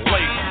 Assalamu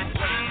alaikum.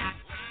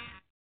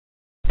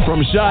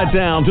 From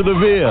Chi-Town to the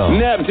Ville,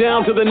 Nap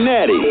down to the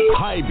Natty,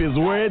 hype is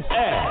where it's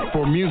at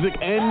for music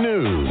and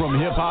news. From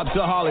hip-hop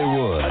to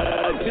Hollywood.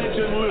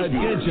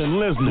 Attention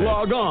listeners.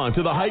 Log on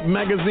to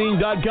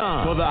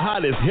thehypemagazine.com for the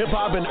hottest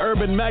hip-hop and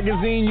urban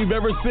magazine you've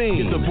ever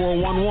seen. Get the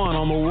 411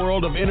 on the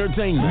world of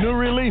entertainment, new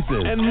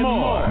releases, and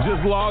more.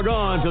 Just log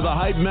on to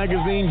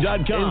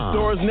thehypemagazine.com. In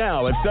stores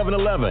now at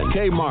 7-Eleven,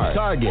 Kmart,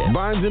 Target,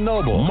 Barnes &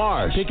 Noble,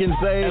 Marsh, Pick and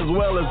Save, as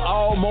well as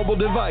all mobile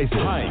devices.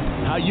 Hype,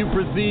 how you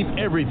perceive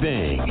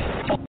everything.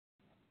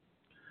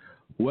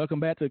 Welcome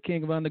back to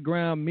King of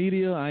Underground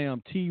Media. I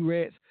am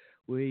T-Recx.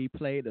 We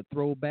played the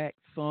throwback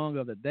song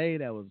of the day.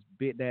 That was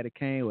Big Daddy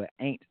Kane with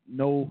Ain't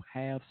No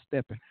Half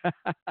Stepping.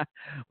 Well,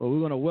 we're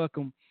going to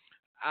welcome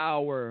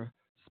our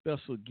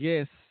special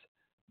guest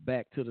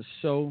back to the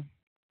show.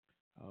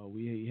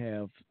 We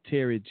have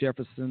Terry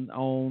Jefferson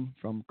on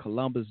from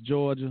Columbus,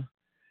 Georgia.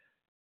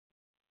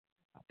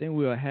 I think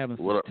we are having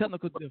some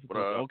technical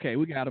difficulties. Okay,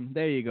 we got him.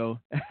 There you go.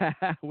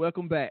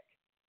 Welcome back.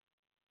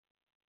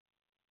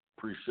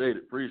 Appreciate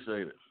it.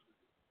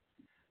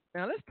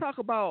 Now let's talk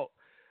about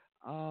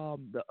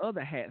the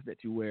other hats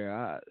that you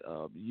wear.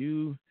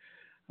 You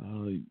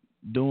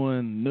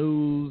doing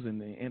news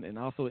and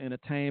also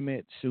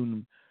entertainment,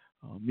 shooting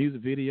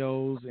music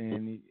videos,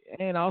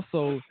 and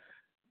also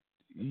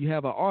you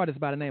have an artist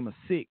by the name of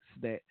Six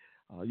that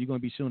you're going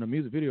to be shooting a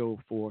music video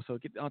for. So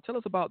tell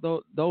us about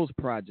those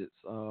projects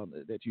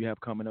that you have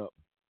coming up.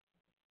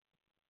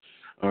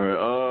 All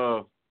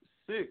right.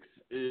 Six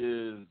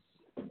is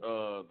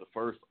the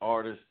first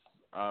artist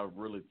I've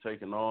really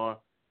taken on.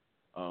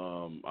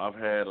 I've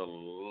had a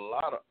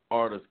lot of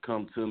artists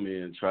come to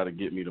me and try to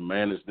get me to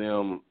manage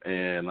them,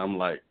 and I'm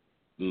like,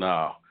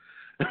 nah.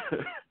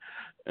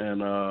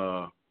 And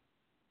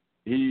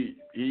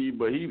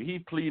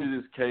he pleaded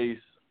his case,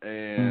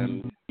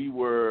 and we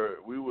were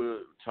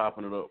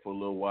chopping it up for a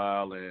little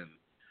while,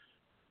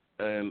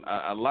 and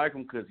I like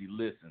him because he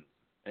listens,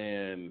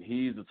 and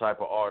he's the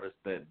type of artist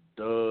that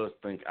does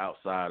think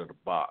outside of the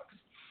box.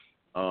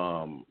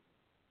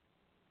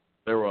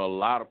 There were a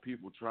lot of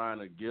people trying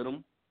to get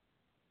him,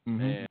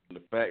 and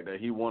the fact that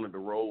he wanted to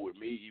roll with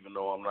me, even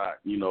though I'm not,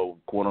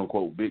 quote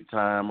unquote big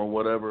time or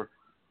whatever,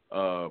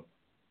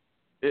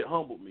 it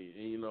humbled me,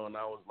 and and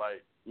I was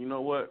like, you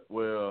know what?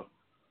 Well,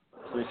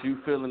 since you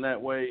feeling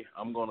that way,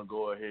 I'm gonna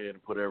go ahead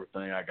and put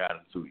everything I got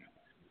into you.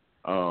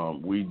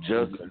 We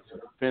just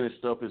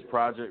finished up his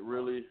project.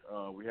 Really,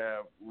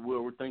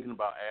 we're thinking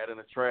about adding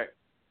a track,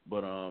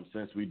 but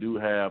since we do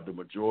have the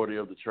majority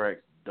of the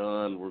tracks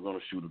done, we're gonna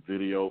shoot a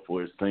video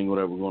for his single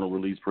that we're gonna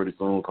release pretty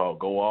soon called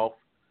 "Go Off."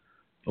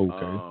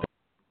 Okay.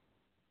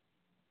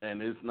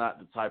 And it's not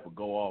the type of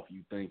go off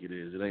you think it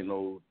is. It ain't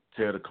no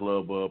tear the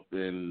club up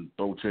and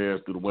throw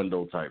chairs through the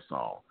window type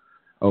song.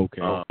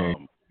 Okay.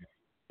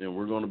 And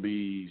we're going to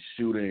be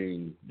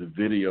shooting the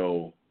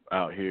video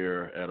out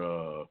here at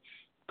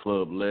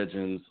Club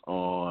Legends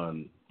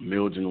on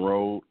Milton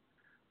Road.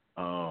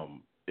 The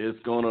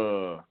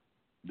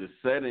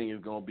setting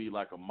is going to be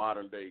like a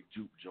modern day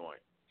juke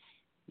joint.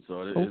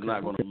 So it's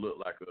not going to look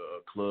like a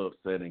club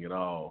setting at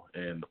all.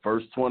 And the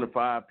first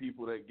 25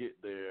 people that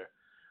get there,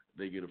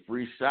 they get a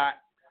free shot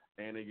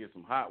and they get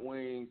some hot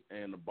wings,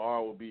 and the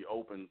bar will be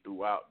open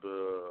throughout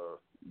the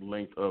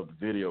length of the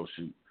video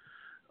shoot.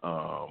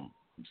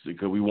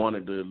 Because we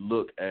wanted to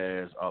look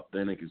as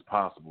authentic as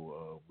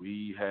possible.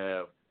 We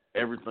have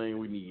everything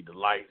we need: the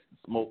lights, the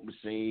smoke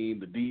machine,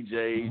 the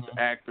DJs,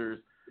 the actors,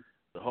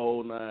 the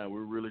whole nine.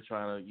 We're really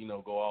trying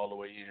to, go all the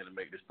way in and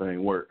make this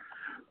thing work.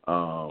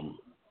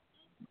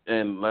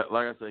 And like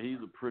I said, he's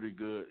a pretty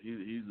good.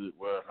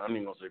 I'm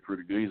even gonna say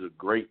pretty good. He's a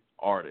great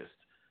artist,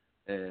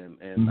 and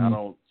I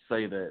don't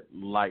say that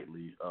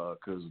lightly,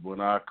 because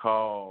when I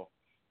call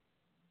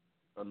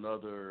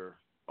another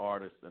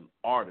artist an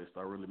artist,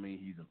 I really mean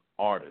he's an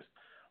artist,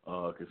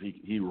 because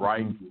he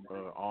writes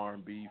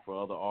R&B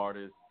for other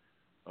artists.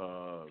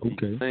 He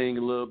can sing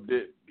a little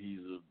bit. He's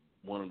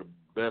one of the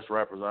best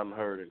rappers I've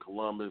heard in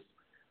Columbus,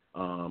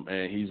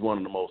 and he's one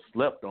of the most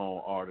slept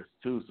on artists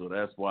too. So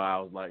that's why I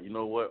was like, you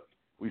know what,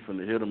 we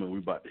finna hit him, and we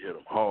about to hit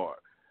him hard.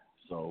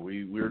 So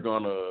we're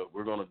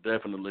gonna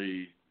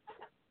definitely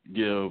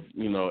give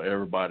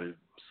everybody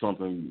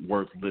something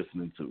worth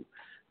listening to,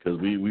 because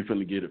we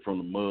finna get it from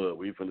the mud.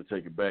 We finna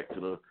take it back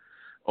to the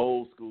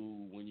old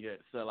school when you had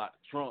to sell out the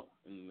trunk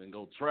and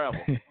go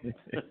travel.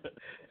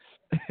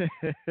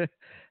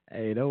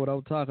 Hey, know what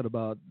I'm talking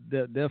about.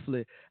 I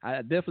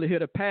definitely hear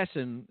the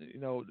passion.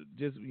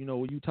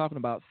 When you talking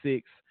about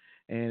Six,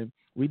 and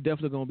we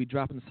definitely gonna be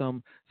dropping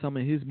some of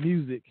his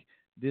music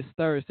this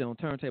Thursday on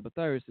Turntable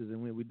Thursdays,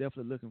 and we're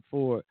definitely looking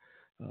forward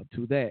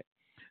to that.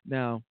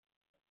 Now,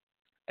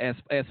 as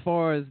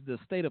far as the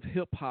state of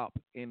hip hop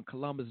in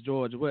Columbus,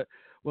 Georgia,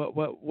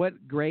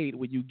 what grade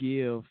would you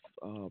give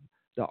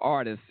the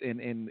artists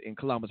in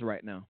Columbus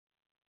right now?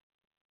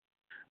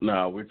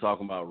 No, we're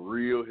talking about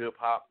real hip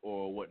hop,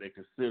 or what they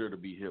consider to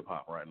be hip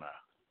hop right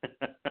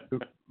now.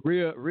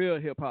 real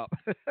hip hop.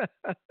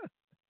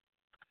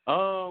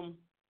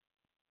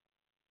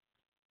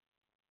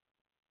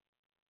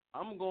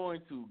 I'm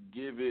going to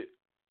give it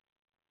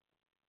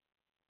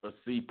a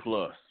C+.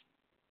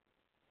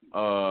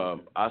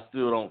 I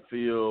still don't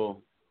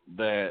feel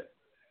that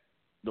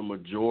the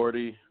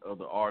majority of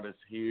the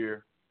artists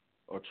here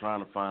are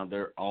trying to find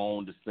their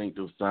own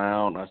distinctive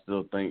sound. I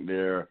still think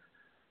they're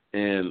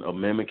in a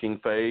mimicking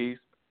phase.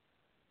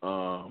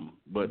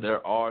 But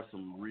there are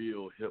some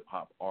real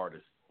hip-hop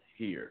artists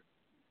here.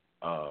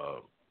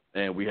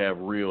 And we have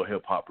real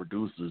hip-hop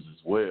producers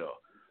as well,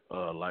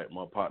 like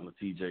my partner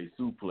TJ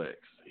Suplex.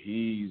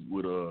 He's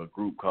with a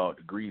group called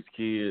the Grease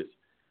Kids.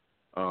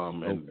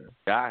 And the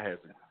guy has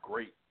a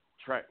great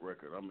track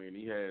record. I mean,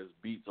 he has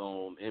beats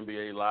on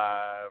NBA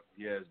Live.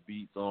 He has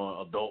beats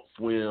on Adult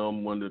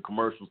Swim when the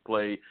commercials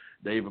play.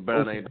 David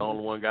Banner ain't the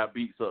only one got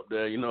beats up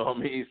there. You know what I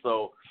mean?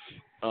 So,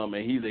 and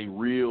he's a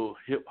real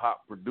hip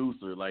hop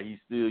producer. Like, he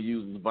still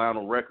uses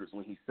vinyl records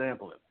when he's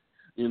sampling.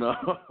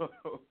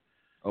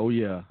 Oh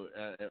yeah.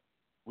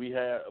 We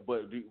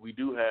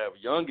do have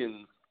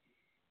youngins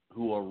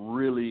who are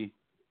really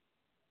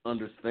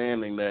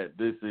understanding that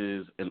this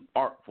is an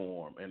art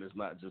form and it's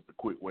not just a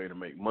quick way to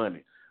make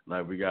money.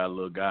 Like, we got a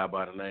little guy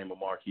by the name of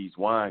Marquise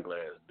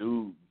Wineglass.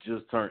 Dude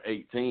just turned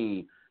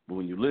 18, but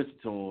when you listen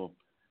to him,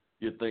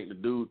 you think the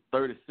dude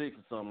 36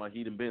 or something, like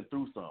he done been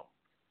through something.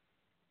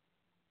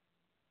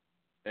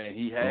 And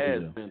he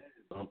has been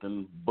through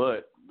something,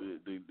 but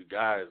the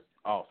guy is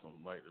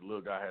awesome. Like, the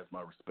little guy has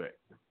my respect.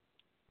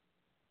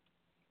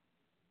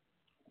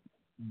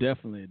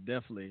 Definitely.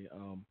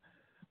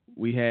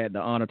 We had the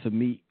honor to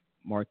meet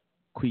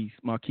Marquise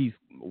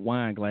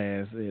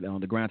Wineglass at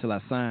the Grind Till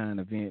I Sign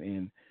event,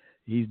 and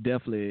he's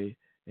definitely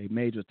a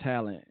major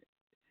talent.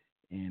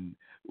 And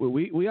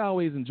we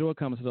always enjoy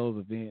coming to those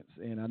events.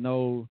 And I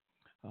know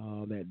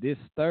that this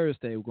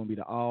Thursday we're going to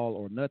be the All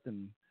or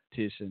Nothing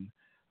competition.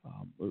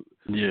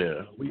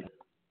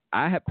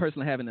 I have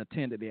personally haven't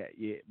attended that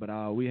yet,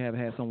 but we have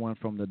had someone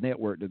from the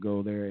network to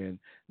go there, and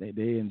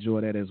they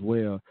enjoy that as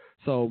well.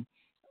 So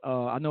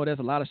I know there's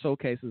a lot of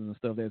showcases and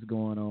stuff that's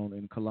going on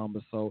in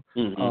Columbus. So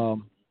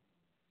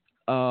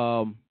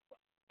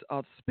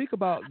speak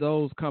about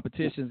those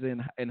competitions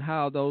and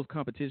how those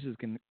competitions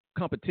can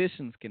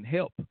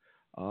help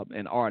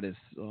an artist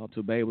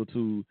to be able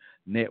to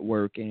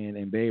network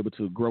and be able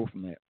to grow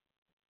from that.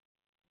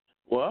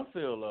 Well, I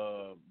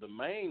feel the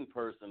main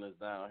person is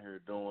down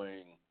here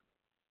doing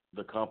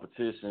the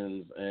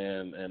competitions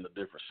and the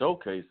different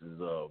showcases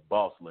of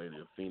Boss Lady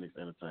of Phoenix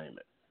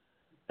Entertainment.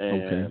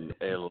 And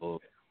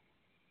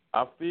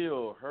I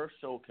feel her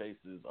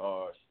showcases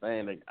are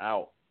standing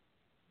out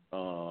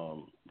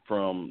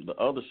from the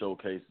other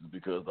showcases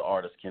because the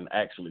artist can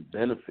actually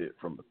benefit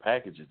from the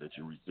packages that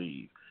you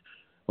receive.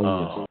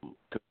 Cause,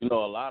 you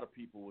know, a lot of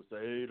people would say,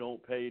 hey,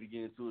 don't pay to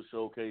get into a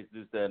showcase,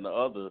 this, that, and the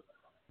other.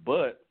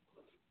 But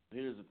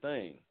here's the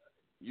thing.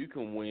 You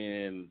can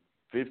win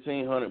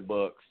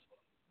 $1,500,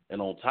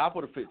 and on top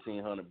of the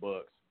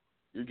 $1,500,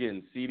 you're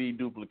getting CD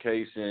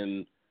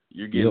duplication,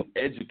 you're getting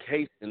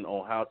education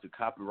on how to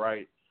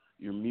copyright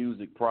your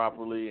music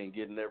properly and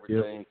getting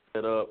everything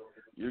set up.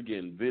 You're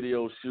getting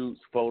video shoots,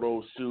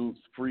 photo shoots,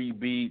 free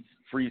beats,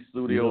 free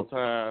studio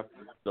time,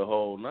 the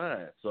whole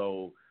nine.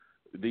 So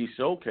these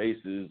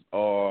showcases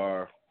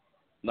are,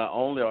 not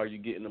only are you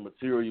getting the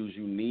materials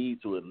you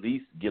need to at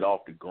least get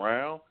off the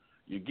ground,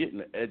 you're getting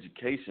the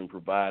education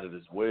provided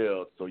as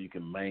well so you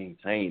can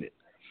maintain it.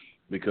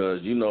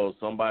 Because, you know,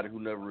 somebody who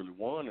never really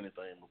won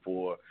anything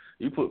before,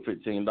 you put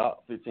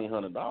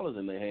 $1,500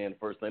 in their hand, the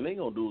first thing they're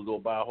going to do is go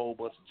buy a whole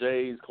bunch of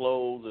J's,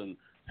 clothes, and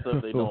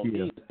stuff they don't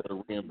need instead of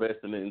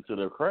reinvesting it into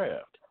their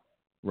craft.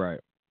 Right.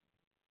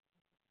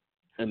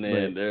 And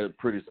then they're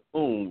pretty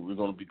soon we're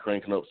going to be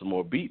cranking up some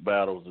more beat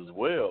battles as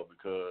well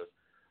because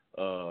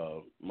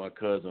my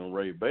cousin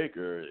Ray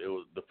Baker,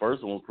 the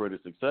first one was pretty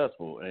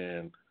successful,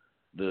 and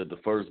the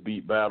first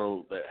beat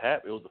battle that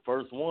happened, it was the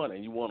first one,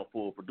 and you won a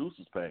full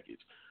producer's package.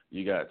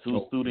 You got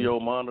 2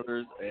 studio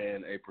monitors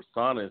and a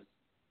PreSonus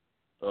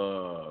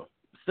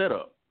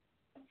setup,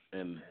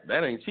 and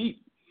that ain't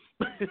cheap.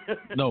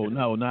 No,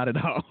 not at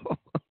all.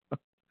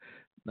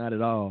 Not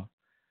at all.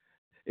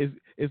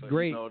 It's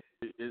great. You know,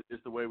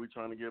 it's the way we're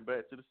trying to get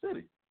back to the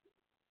city.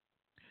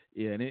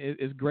 Yeah, and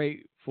it's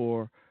great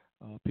for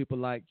people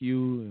like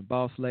you and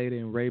Boss Lady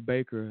and Ray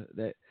Baker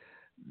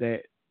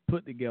that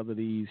put together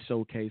these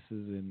showcases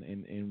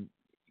and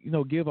you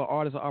know, give an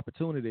artist an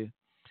opportunity.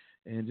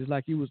 And just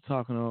like you was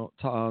touching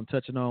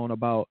on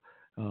about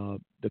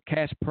the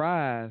cash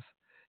prize,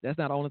 that's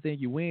not the only thing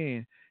you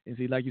win. And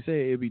see, like you said,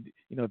 it'd be,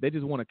 you know, if they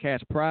just want a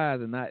cash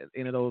prize and not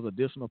any of those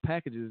additional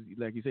packages,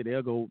 like you said,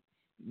 they'll go,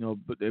 you know,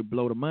 but they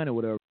blow the money or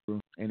whatever,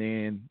 and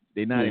then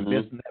they're not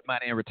investing that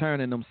money in return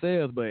in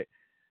themselves. But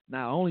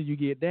not only you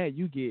get that,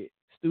 you get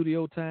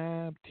studio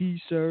time,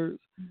 T-shirts,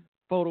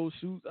 photo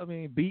shoots. I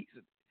mean, beats.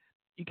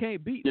 You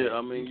can't beat that. Yeah,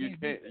 I mean, you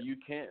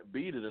can't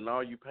beat it, and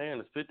all you paying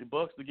is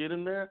 $50 to get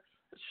in there.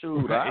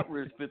 Shoot, I'd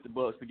risk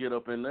 $50 to get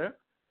up in there.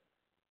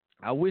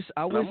 I wish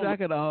I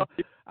could. I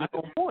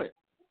could point.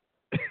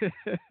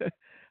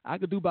 I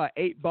could do about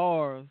 8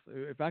 bars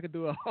if I could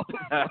do a whole.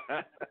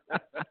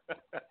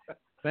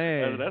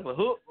 Man, that's a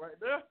hook right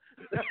there.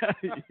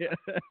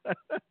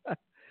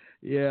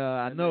 Yeah,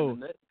 I know.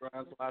 The next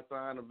Grind Till I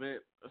Sign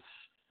event,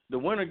 the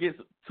winner gets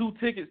 2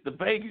 tickets to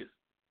Vegas.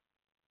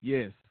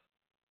 Yes,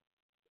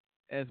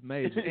 that's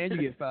major, and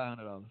you get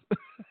 $500.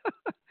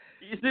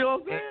 You see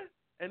what I'm saying?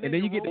 And then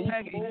you get the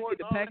package. You get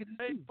the package.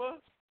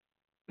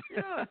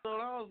 Yeah, so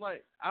I was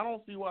like, I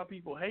don't see why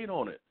people hate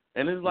on it.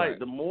 And it's like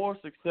the more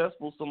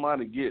successful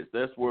somebody gets,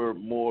 that's where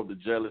more of the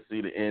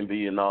jealousy, the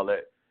envy, and all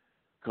that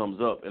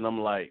comes up. And I'm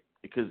like,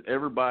 because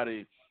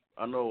everybody,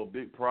 I know a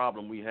big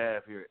problem we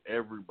have here,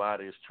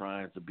 everybody is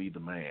trying to be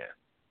the man.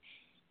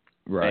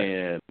 Right.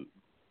 And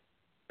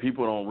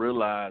people don't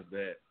realize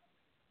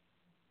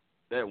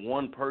that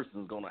one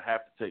person is going to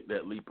have to take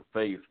that leap of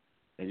faith,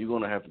 and you're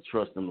going to have to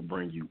trust them to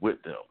bring you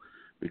with them.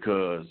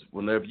 Because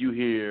whenever you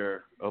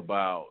hear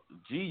about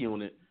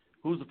G-Unit,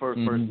 who's the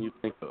first person you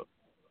think of?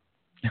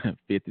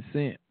 50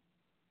 Cent.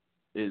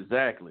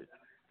 Exactly.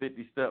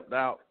 50 stepped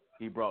out,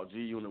 he brought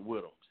G-Unit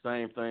with him.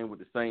 Same thing with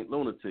the St.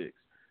 Lunatics.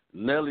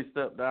 Nelly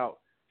stepped out,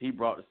 he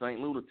brought the St.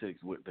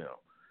 Lunatics with them.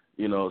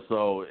 You know,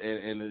 so,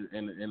 and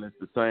it's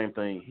the same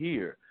thing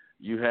here.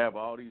 You have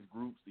all these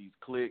groups, these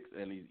cliques,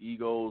 and these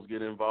egos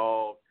get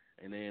involved,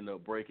 and they end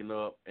up breaking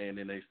up, and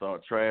then they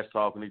start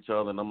trash-talking each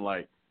other, and I'm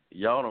like,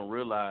 y'all don't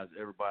realize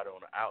everybody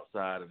on the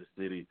outside of the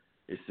city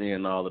is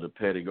seeing all of the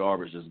petty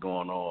garbage that's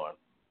going on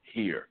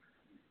here.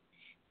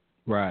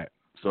 Right.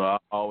 So I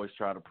always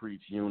try to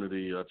preach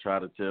unity. I try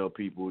to tell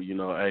people,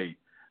 hey,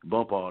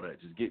 bump all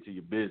that. Just get to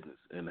your business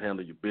and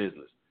handle your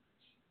business.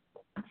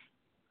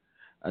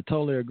 I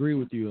totally agree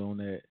with you on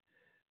that.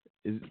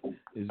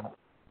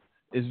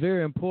 It's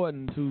very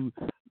important to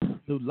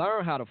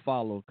learn how to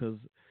follow because,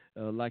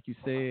 like you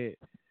said,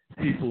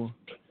 people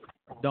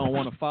don't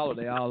want to follow.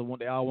 They all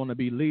want to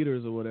be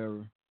leaders or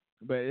whatever.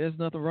 But there's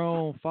nothing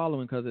wrong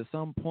following because at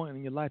some point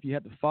in your life you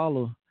have to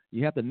follow.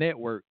 You have to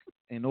network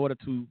in order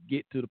to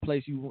get to the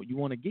place you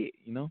want to get.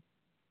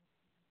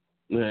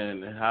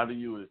 And how do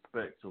you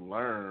expect to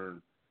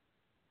learn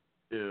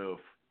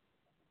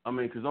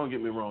because don't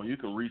get me wrong, you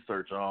can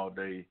research all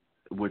day,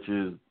 which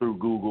is through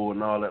Google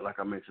and all that, like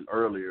I mentioned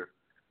earlier.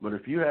 But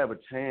if you have a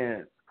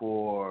chance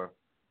for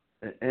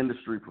an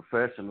industry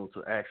professional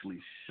to actually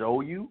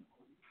show you,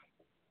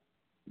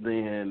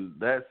 then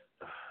that's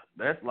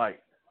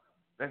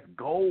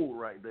gold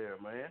right there,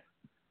 man.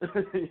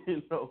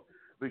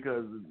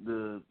 Because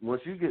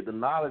once you get the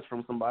knowledge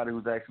from somebody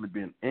who's actually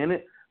been in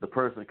it, the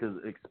person, because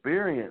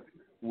experience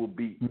will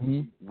beat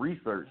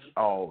research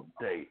all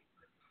day.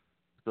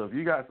 So if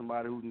you got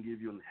somebody who can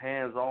give you a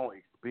hands-on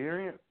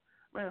experience,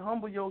 man,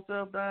 humble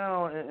yourself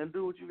down and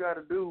do what you got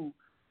to do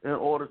in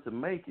order to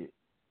make it.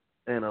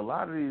 And a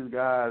lot of these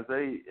guys,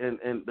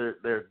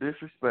 they're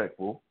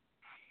disrespectful.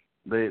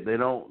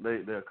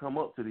 They'll come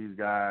up to these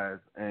guys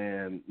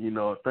and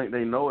think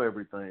they know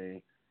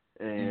everything,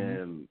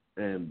 and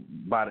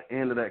by the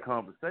end of that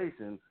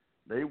conversation,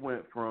 they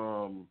went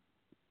from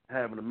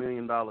having $1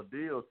 million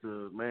deal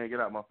to, man, get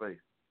out my face.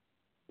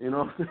 You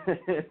know what I'm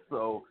saying?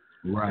 So,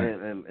 right.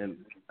 And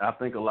I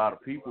think a lot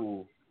of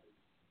people,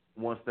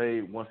 once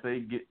they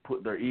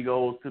put their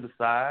egos to the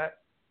side,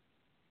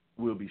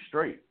 will be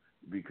straight.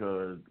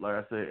 Because, like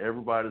I said,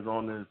 everybody's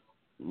on this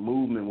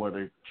movement where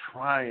they're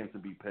trying to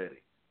be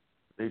petty.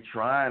 They're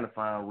trying to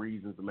find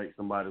reasons to make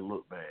somebody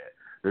look bad.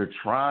 They're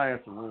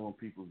trying to ruin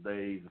people's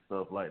days and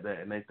stuff like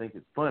that, and they think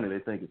it's funny. They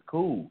think it's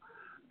cool.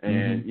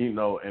 And,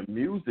 and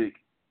music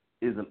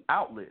is an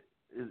outlet.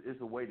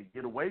 It's a way to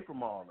get away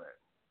from all that.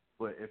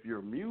 But if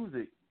your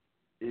music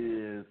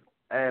is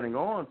adding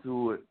on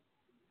to it,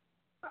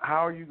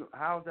 how is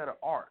that an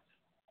art?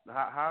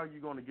 How are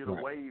you going to get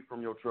away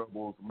from your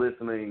troubles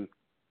listening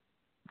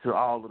to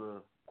all of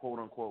the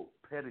quote-unquote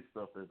petty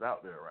stuff that's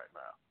out there right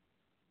now?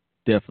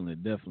 Definitely.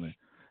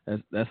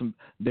 That's some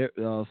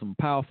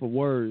powerful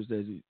words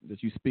that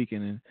you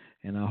speaking,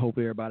 and I hope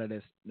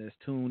everybody that's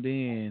tuned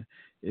in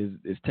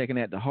is taking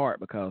that to heart,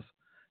 because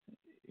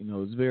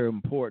it's very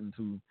important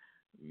to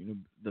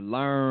to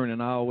learn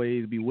and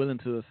always be willing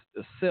to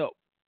accept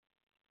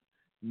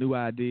new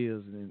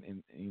ideas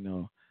and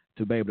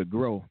to be able to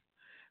grow.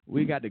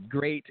 We got the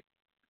great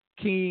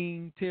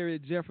King Terry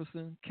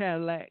Jefferson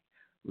Cadillac.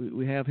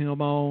 We have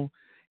him on,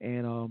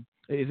 and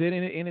is there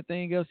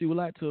anything else you would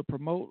like to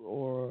promote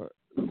or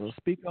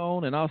speak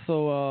on, and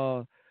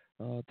also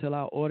tell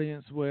our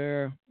audience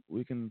where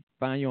we can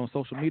find you on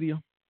social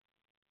media?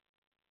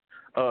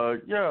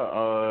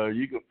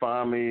 You can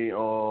find me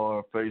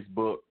on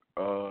Facebook.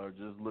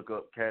 Just look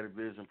up Caddy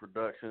Vision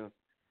Productions,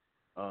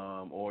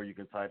 or you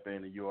can type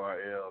in the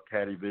URL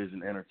Caddy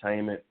Vision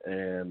Entertainment,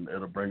 and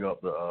it'll bring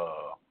up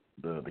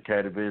the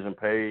Caddy Vision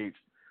page.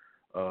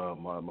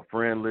 My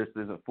friend list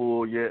isn't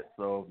full yet,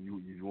 so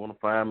if you want to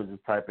find me,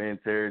 just type in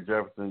Terry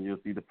Jefferson. You'll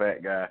see the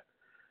fat guy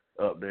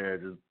up there.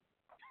 Just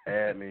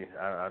add me.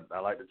 I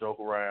like to joke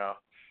around.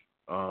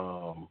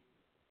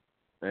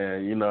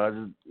 And, I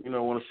just,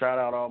 want to shout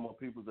out all my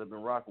people that have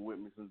been rocking with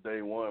me since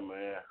day one,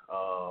 man.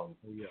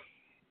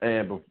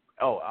 And,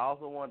 I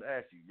also wanted to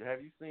ask you,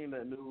 have you seen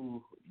that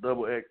new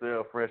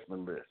XXL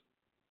freshman list?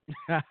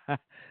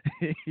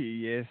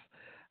 Yes,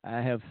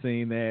 I have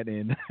seen that,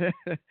 and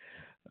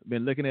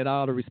been looking at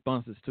all the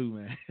responses too,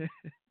 man.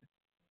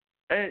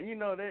 And,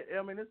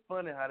 it's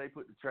funny how they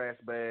put the trash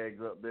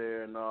bags up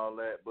there and all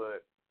that,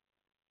 but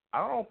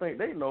I don't think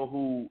they know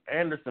who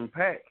Anderson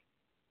 .Paak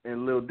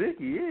and Lil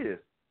Dicky is.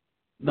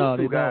 No,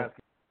 they don't.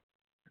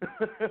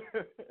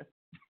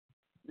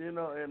 And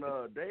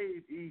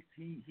Dave East,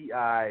 he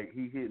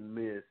hit and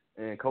miss,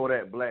 and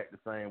Kodak Black the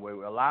same way.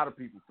 A lot of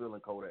people feeling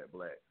Kodak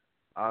Black.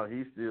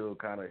 He's still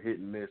kind of hit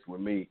and miss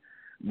with me.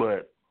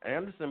 But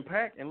Anderson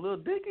 .Paak and Lil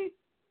Dicky,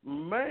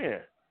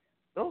 man,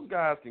 those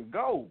guys can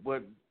go,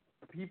 but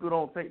people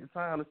don't take the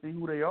time to see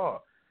who they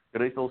are.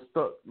 Because they so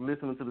stuck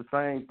listening to the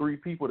same three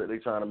people that they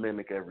trying to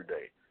mimic every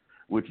day,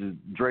 which is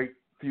Drake,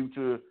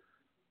 Future,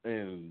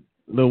 and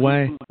Lil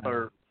Wayne.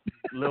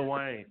 Lil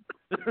Wayne.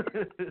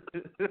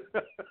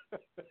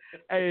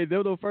 Hey, they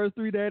were the first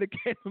three that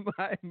came to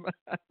my mind.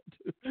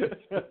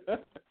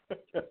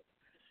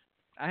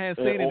 I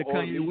haven't seen the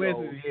Kanye West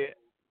yet.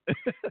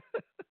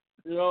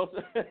 You know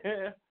what I'm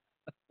saying?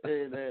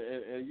 And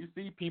you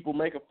see people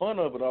making fun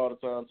of it all the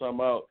time, talking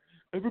about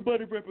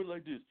everybody rapping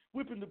like this,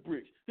 whipping the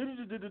bricks.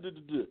 Everybody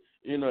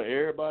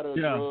a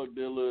drug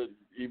dealer,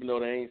 even though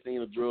they ain't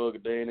seen a drug a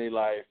day in their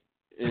life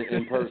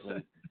in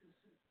person.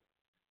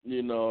 And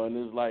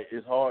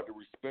it's hard to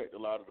respect a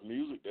lot of the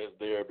music that's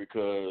there,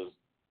 because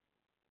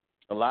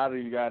a lot of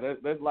these guys,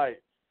 that's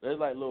like That's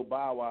like Lil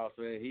Bow Wow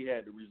saying he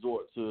had to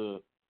resort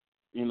to,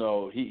 you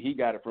know, he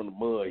got it from the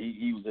mud.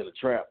 He was in a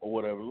trap or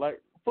whatever.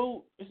 Like,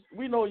 fool,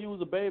 we know you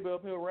was a baby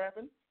up here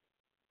rapping.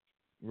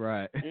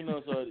 Right. You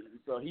know,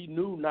 so he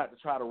knew not to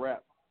try to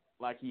rap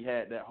like he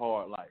had that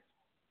hard life.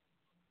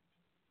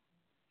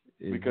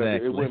 Exactly.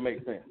 Because it wouldn't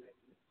make sense.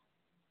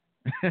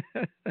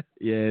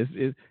 Yeah,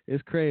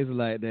 it's crazy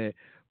like that.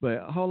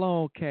 But hold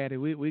on, Caddy.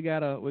 We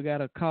got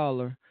a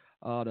caller.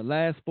 The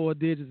last 4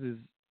 digits is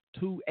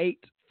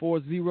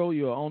 2840.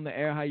 You're on the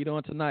air. How you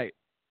doing tonight?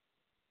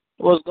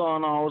 What's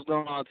going on? What's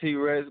going on,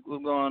 T-Rex?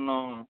 What's going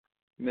on,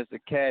 Mr.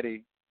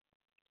 Caddy?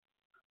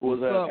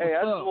 What's that? Hey,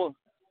 I just want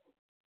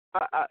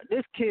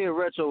this kid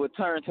Retro with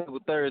Turntable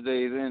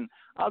Thursdays, and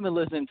I've been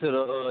listening to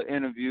the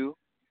interview,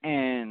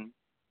 and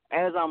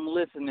as I'm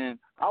listening,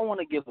 I want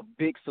to give a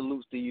big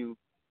salute to you,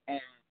 and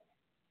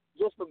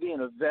just for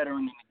being a veteran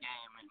in the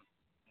game and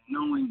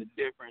knowing the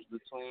difference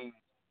between,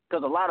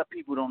 because a lot of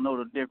people don't know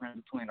the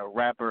difference between a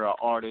rapper, an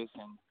artist,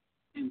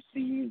 and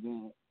MCs,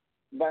 and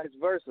vice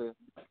versa.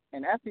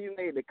 And after you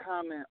made the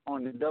comment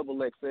on the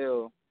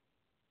XXL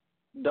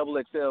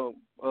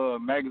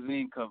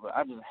magazine cover,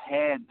 I just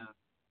had to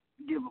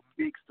give a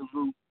big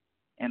salute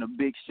and a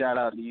big shout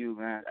out to you,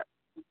 man.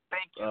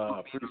 Thank you. I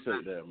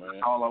appreciate that, man.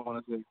 That's all I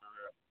want to say.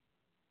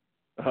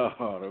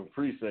 I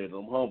appreciate it.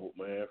 I'm humbled,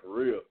 man, for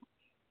real.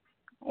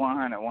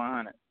 100.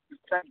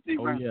 Thank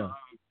you, oh, yeah.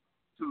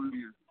 2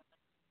 years.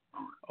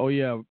 Oh,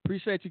 yeah.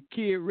 Appreciate you,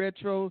 Kid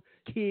Retro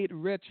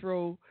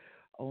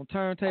on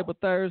Turntable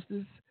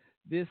Thursdays.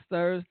 This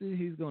Thursday,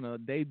 he's going to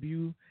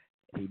debut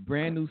a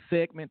brand new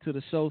segment to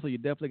the show, so you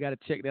definitely got to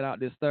check that out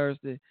this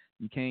Thursday.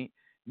 You can't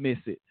miss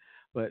it.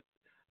 But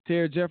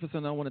Terry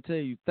Jefferson, I want to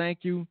tell you thank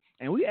you.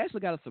 And we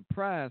actually got a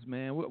surprise,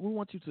 man. We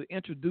want you to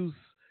introduce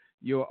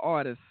your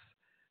artist,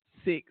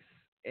 Six,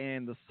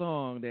 and the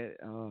song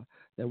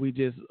that we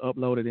just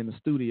uploaded in the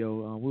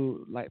studio. We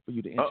would like for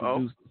you to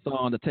introduce the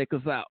song to take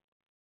us out.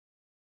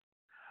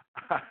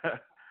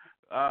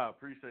 I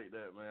appreciate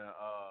that, man.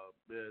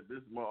 This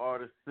is my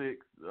artist,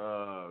 Six.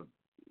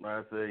 Like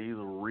I said, he's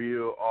a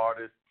real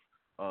artist.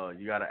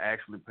 You got to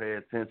actually pay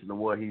attention to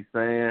what he's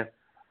saying.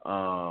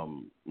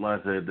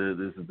 Like I said,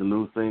 this is the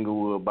new single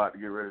we're about to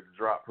get ready to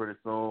drop pretty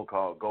soon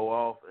called Go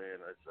Off,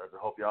 and I just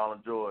hope y'all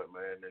enjoy it,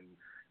 man, and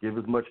give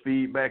as much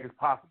feedback as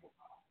possible.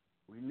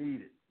 We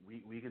need it.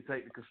 We can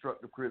take the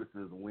constructive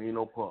criticism. We ain't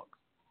no punks.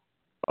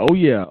 Oh,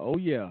 yeah.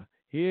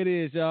 Here it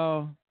is,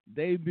 y'all.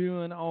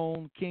 Debuting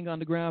on King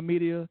Underground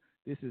Media.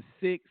 This is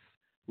Six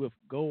with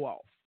Go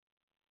Off.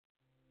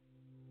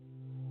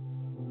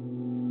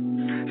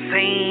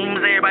 Seems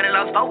everybody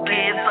lost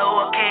focus,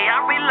 so okay,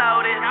 I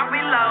reloaded.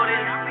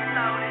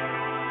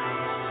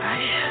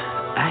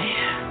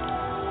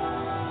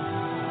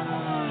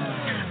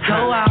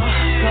 Go out.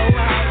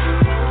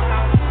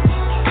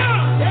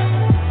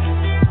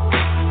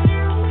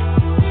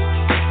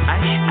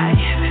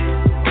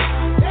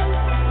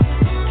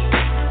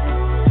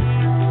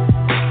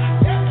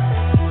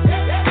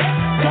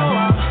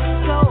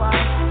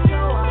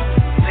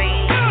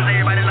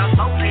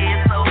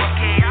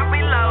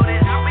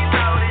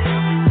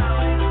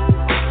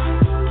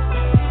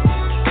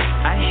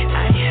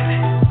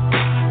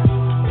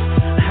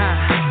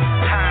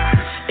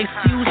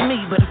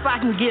 I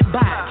can get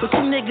by, but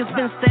you niggas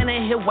been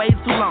standing here way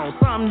too long.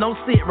 Something don't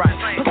sit right.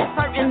 But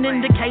certain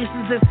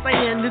indications is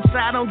saying that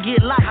I don't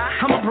get life.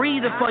 I'm a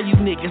breather for you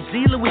niggas.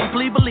 Dealer with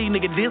believe,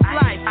 nigga, this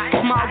life.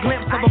 Small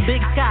glimpse of a big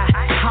sky.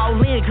 All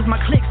in, cause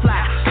my click fly.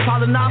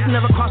 Falling off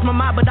never crossed my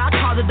mind, but I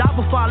called it off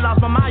before I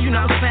lost my mind. You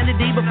know,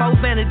 sanity before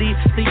vanity.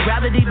 See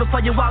gravity before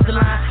you walk the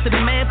line. To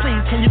the man,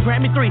 please, can you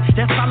grant me 3?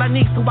 That's all I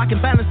need so I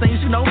can balance things,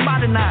 you know,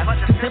 modernize.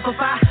 To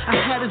simplify, I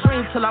had a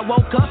dream till I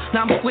woke up.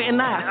 Now I'm squinting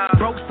eyes.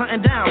 Broke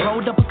something down,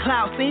 rolled up a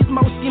cloud. Seems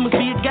most schemers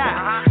be a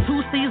guy. 2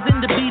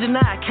 seasons to be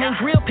denied. Can't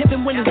grill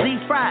pimping when it's deep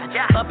fried.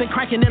 Up and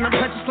cranking and I'm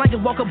touching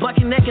slanging. Woke up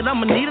bucket naked,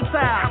 I'ma need a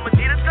towel.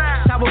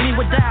 Shower me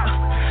with doubt.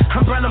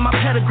 Umbrella my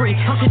pedigree.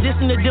 I'm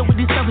conditioned to deal with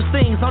these selfish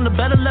things. On the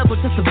better level,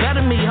 just to better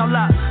me. Hold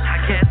up.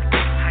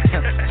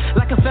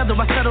 Like a feather,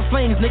 I settle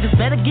flames. Niggas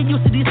better get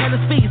used to these hella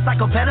speeds.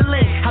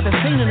 Psychopedaling. I've been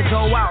feeling to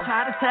go out.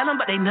 Try to tell them,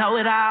 but they know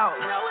it all.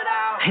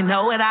 They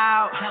know it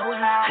all.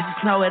 I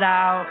just know it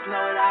all.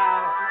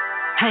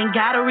 Ain't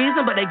got a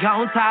reason, but they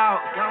gon'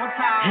 talk.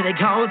 And they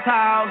gon'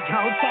 talk.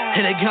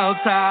 And they gon'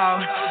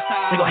 talk.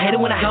 They gon' hate it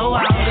when I go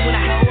out.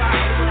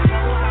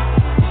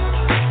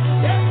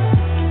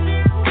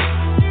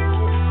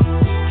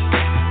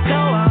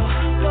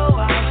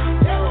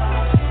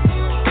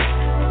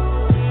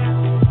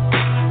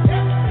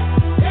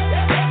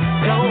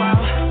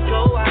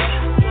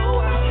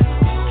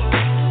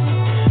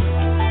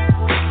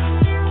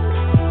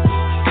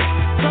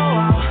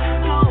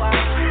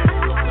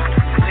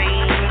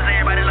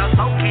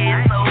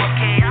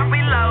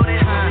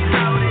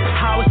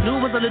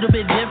 A little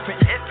bit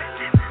different.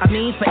 I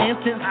mean, for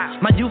instance,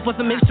 my youth was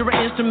a mixture of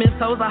instruments,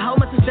 so it was a whole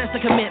bunch of stress and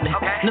commitment.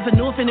 Nothing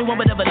new if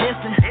anyone would ever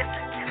listen.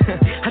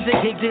 I just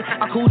kicked it,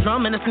 a cool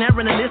drum and a snare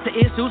and a list of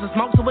issues and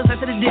smoke so it's less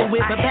to deal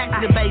with. But back to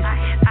the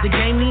basics. The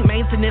game need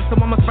maintenance, so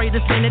I'm afraid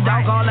to spin it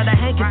dog all of the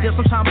handkerchiefs.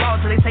 I'm trying to ball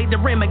till they say the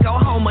rim and go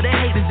home or they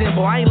hate the gym.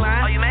 Boy, I ain't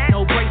lying.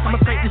 No breaks, I'ma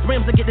scrape these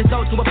rims and get this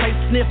dope to a place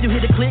to sniff. You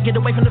hit the click, get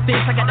away from the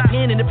fence. I got the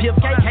pen and the pip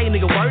KK,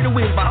 nigga, word of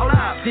wisdom. But hold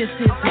up. This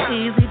is the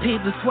easy,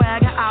 peep the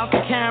swagger off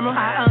the camera.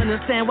 I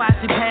understand why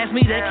she passed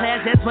me that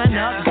class, that's run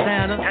up the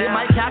standard. It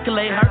might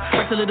calculate her,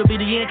 press a little bit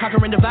of yen,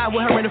 conquer and divide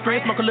with her and a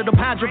friend. Smoke a little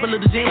pound, drip a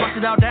little gin, wash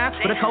it all down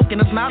with a coke and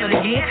a smile at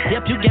again.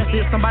 Yep, you guessed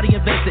it, somebody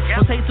invested.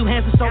 Don't take two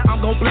hands to soap,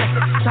 I'm gon' bless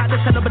it. Tried to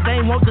set up, but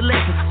they ain't want the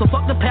lesson. So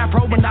fuck the path,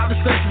 pro, and all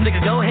discussion,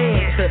 nigga, go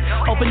ahead.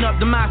 Open up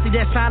the mind, see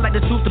that sign like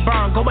the truth to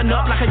burn. Going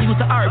up like I used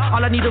to earth.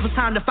 All I needed was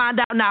time to find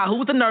out now who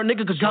was the nerd,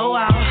 nigga, cause go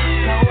out.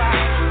 Go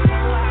out.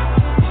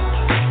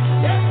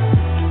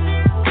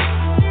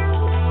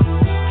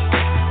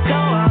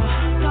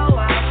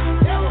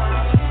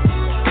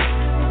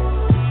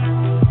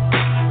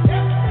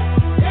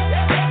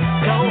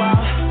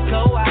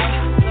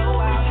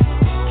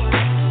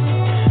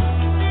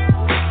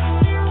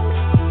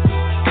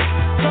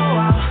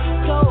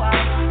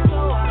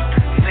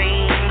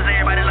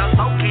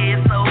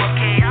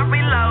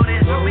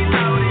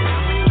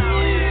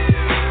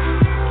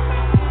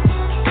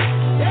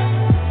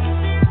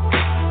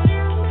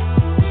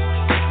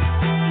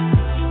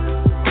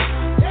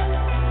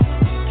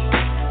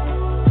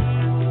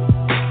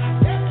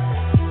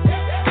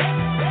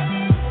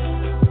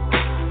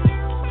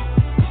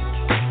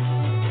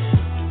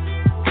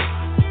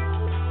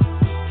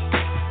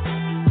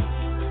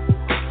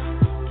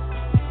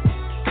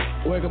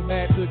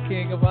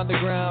 King of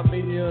Underground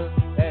Media.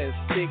 That is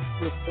 6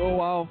 with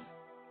Go Off.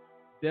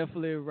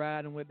 Definitely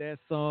riding with that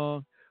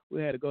song.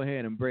 We had to go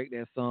ahead and break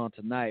that song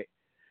tonight.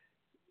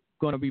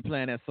 Going to be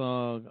playing that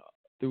song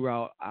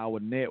throughout our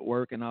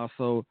network, and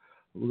also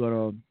we're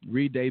going to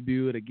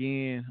re-debut it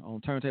again on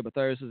Turntable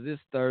Thursdays this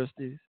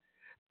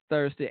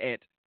Thursday at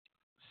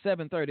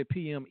 7:30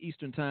 p.m.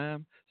 Eastern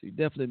Time. So you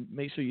definitely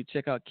make sure you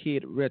check out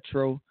Kid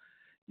Retro.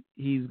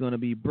 He's going to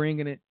be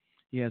bringing it.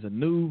 He has a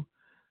new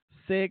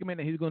segment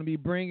that he's going to be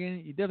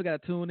bringing. You definitely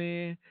got to tune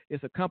in.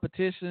 It's a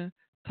competition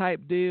type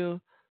deal,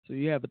 so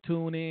you have to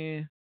tune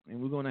in, and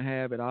we're going to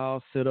have it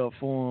all set up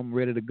for him,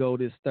 ready to go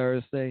this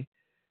Thursday.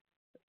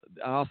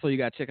 Also, you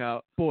got to check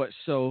out Sports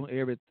Show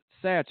every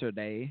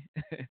Saturday,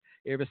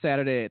 every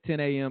Saturday at 10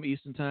 a.m.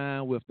 Eastern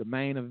Time with the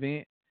main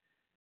event,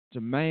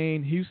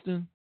 Jermaine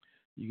Houston.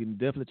 You can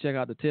definitely check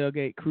out the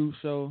Tailgate Crew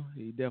Show.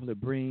 He definitely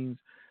brings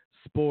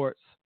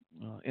sports,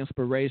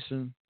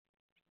 inspiration.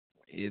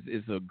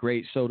 It's a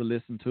great show to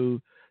listen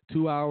to.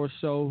 2-hour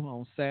show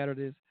on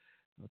Saturdays,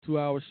 a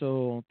 2-hour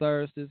show on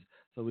Thursdays.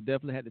 So we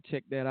definitely had to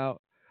check that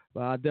out.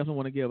 But I definitely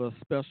want to give a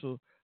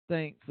special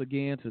thanks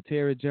again to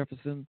Terry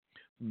Jefferson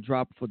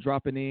for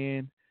dropping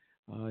in.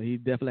 He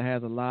definitely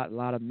has a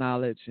lot of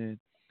knowledge, and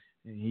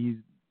he's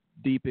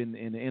deep in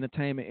the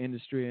entertainment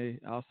industry,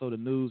 also the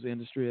news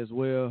industry as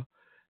well.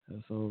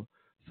 So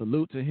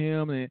salute to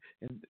him. And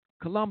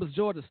Columbus,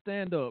 Georgia,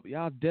 stand up.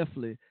 Y'all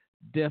definitely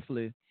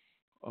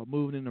are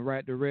moving in the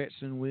right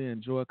direction. We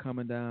enjoy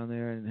coming down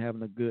there and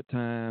having a good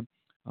time,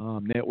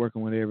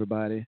 networking with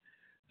everybody.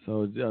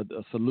 So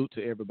a salute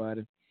to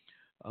everybody.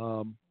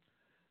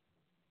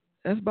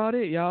 That's about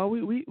it, y'all.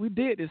 We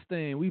did this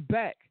thing. We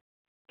back.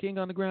 King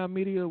Underground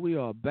Media, we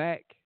are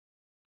back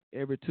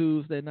every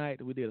Tuesday night.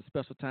 We did a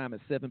special time at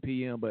 7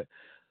 p.m., but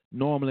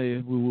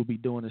normally we will be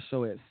doing the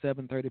show at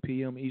 7:30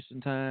 p.m. Eastern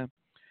Time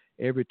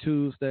every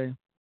Tuesday.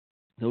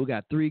 So we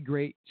got 3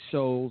 great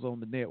shows on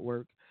the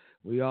network.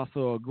 We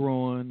also are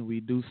growing.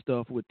 We do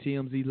stuff with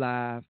TMZ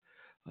Live.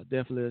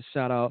 Definitely a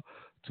shout out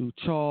to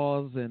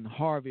Charles and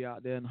Harvey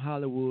out there in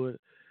Hollywood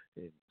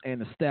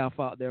and the staff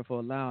out there for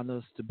allowing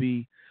us to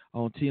be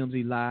on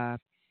TMZ Live.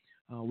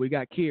 We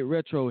got Kid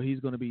Retro. He's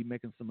going to be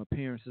making some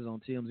appearances on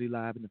TMZ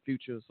Live in the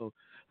future. So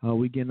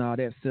we're getting all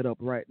that set up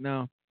right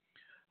now.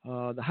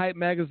 The Hype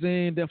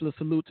Magazine, definitely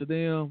salute to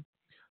them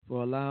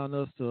for allowing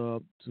us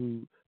to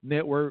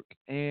network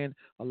and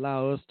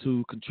allow us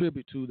to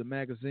contribute to the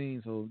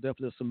magazine. So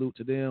definitely a salute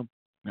to them.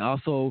 And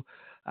also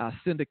our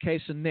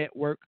syndication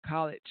network,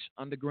 College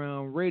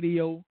Underground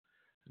Radio.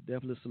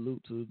 Definitely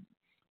salute to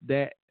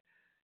that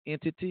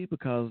entity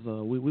because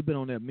we've been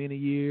on there many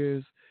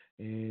years.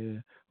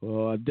 And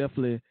I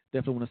definitely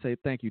want to say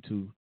thank you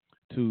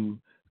to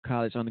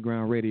College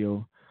Underground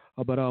Radio.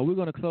 But we're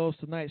going to close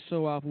tonight's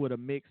show off with a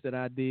mix that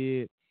I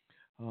did.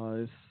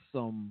 It's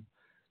some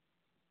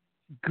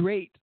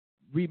great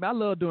I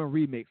love doing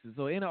remixes.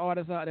 So any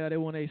artists out there, they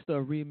want their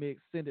stuff remixed,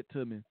 send it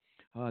to me.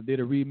 I did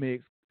a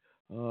remix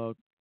a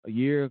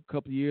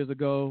couple of years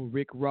ago.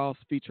 Rick Ross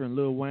featuring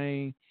Lil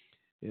Wayne.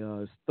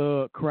 It's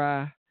Thug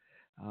Cry.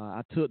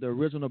 I took the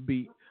original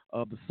beat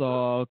of the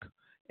song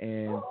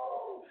and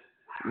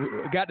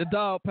we got the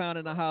dog pound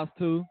in the house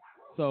too.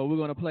 So we're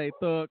going to play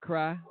Thug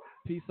Cry.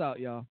 Peace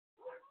out, y'all.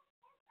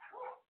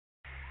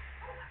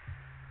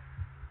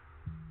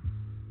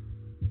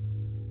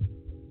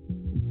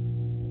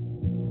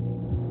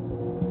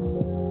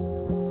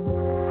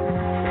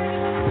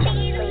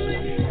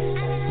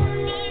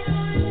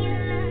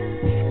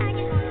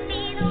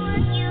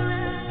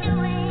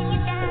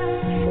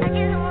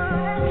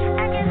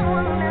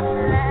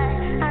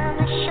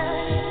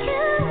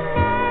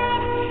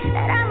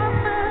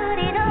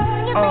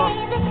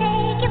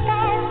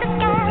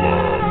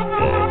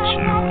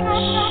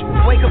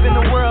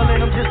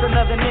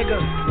 another nigga.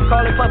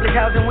 Call it public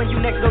housing when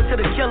you next go to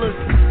the killers.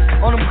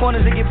 On them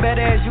corners it get better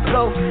as you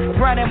go.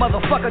 Grind that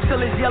motherfucker till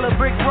it's yellow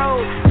brick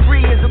road.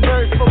 Free as a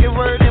bird, spoken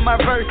word in my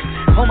verse.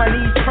 On my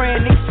knees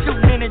praying, niggas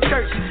shooting in the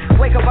church.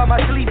 Wake up out my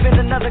sleep in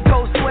another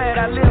cold sweat.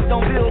 I lived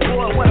on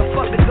Billboard, where the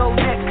fuck to go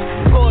next?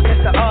 Go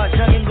against the odds,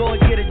 young and go and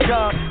get a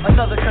job.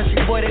 Another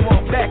country boy, they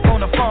want back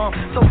on the farm.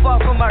 So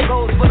far from my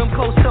goals, but I'm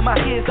close to my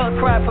kids. Up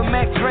cry for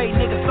Mac Dre,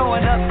 niggas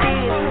throwing up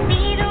kids.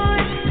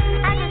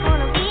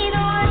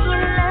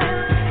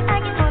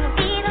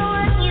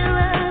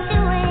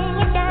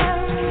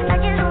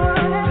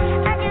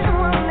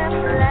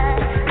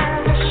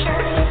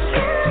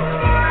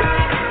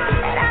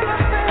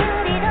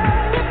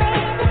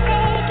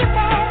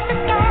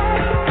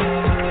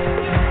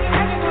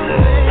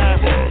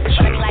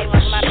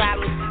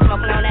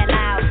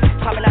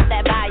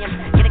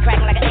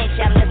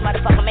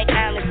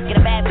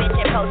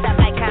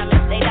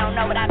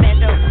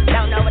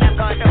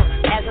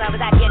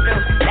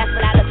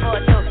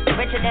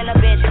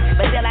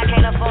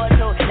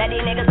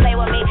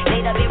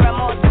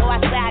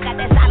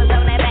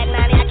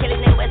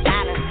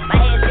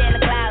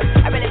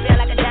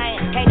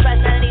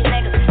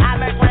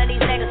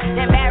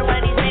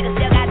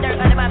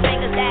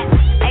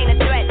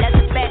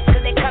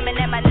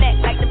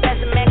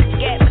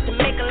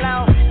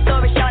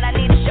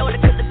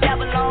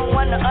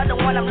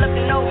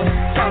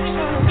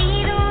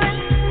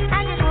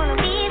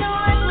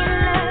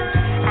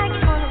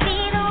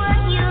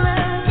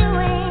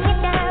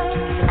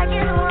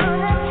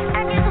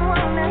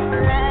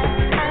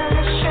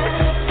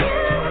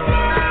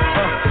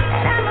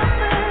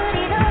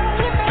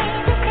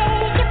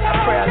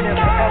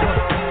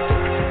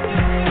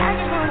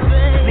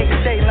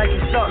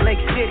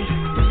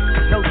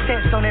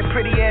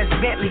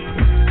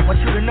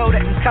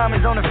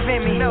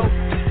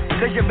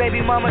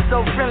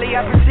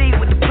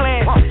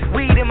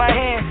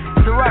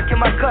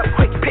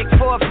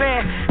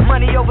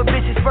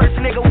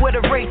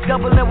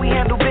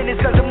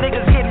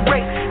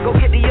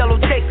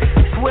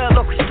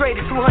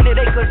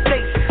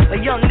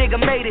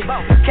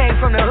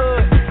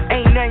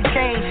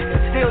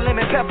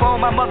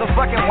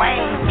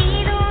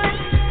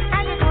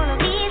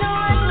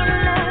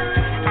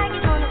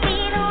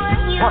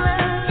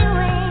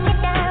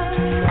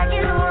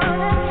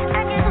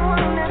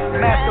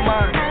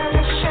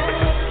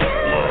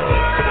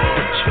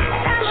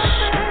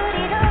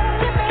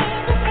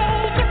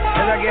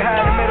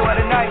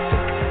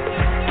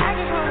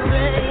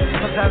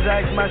 Sometimes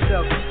I ask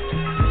myself,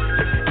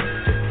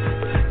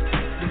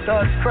 do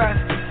thugs cry?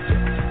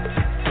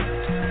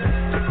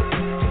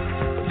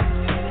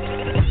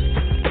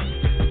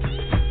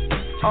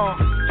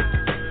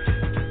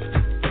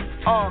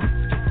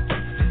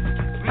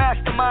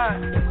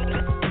 Mastermind,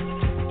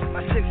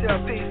 my 6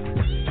 LP.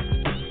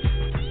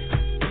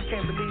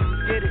 Can't believe we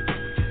did it.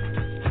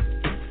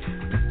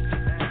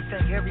 And I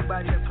thank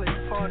everybody that played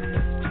a part in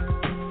it.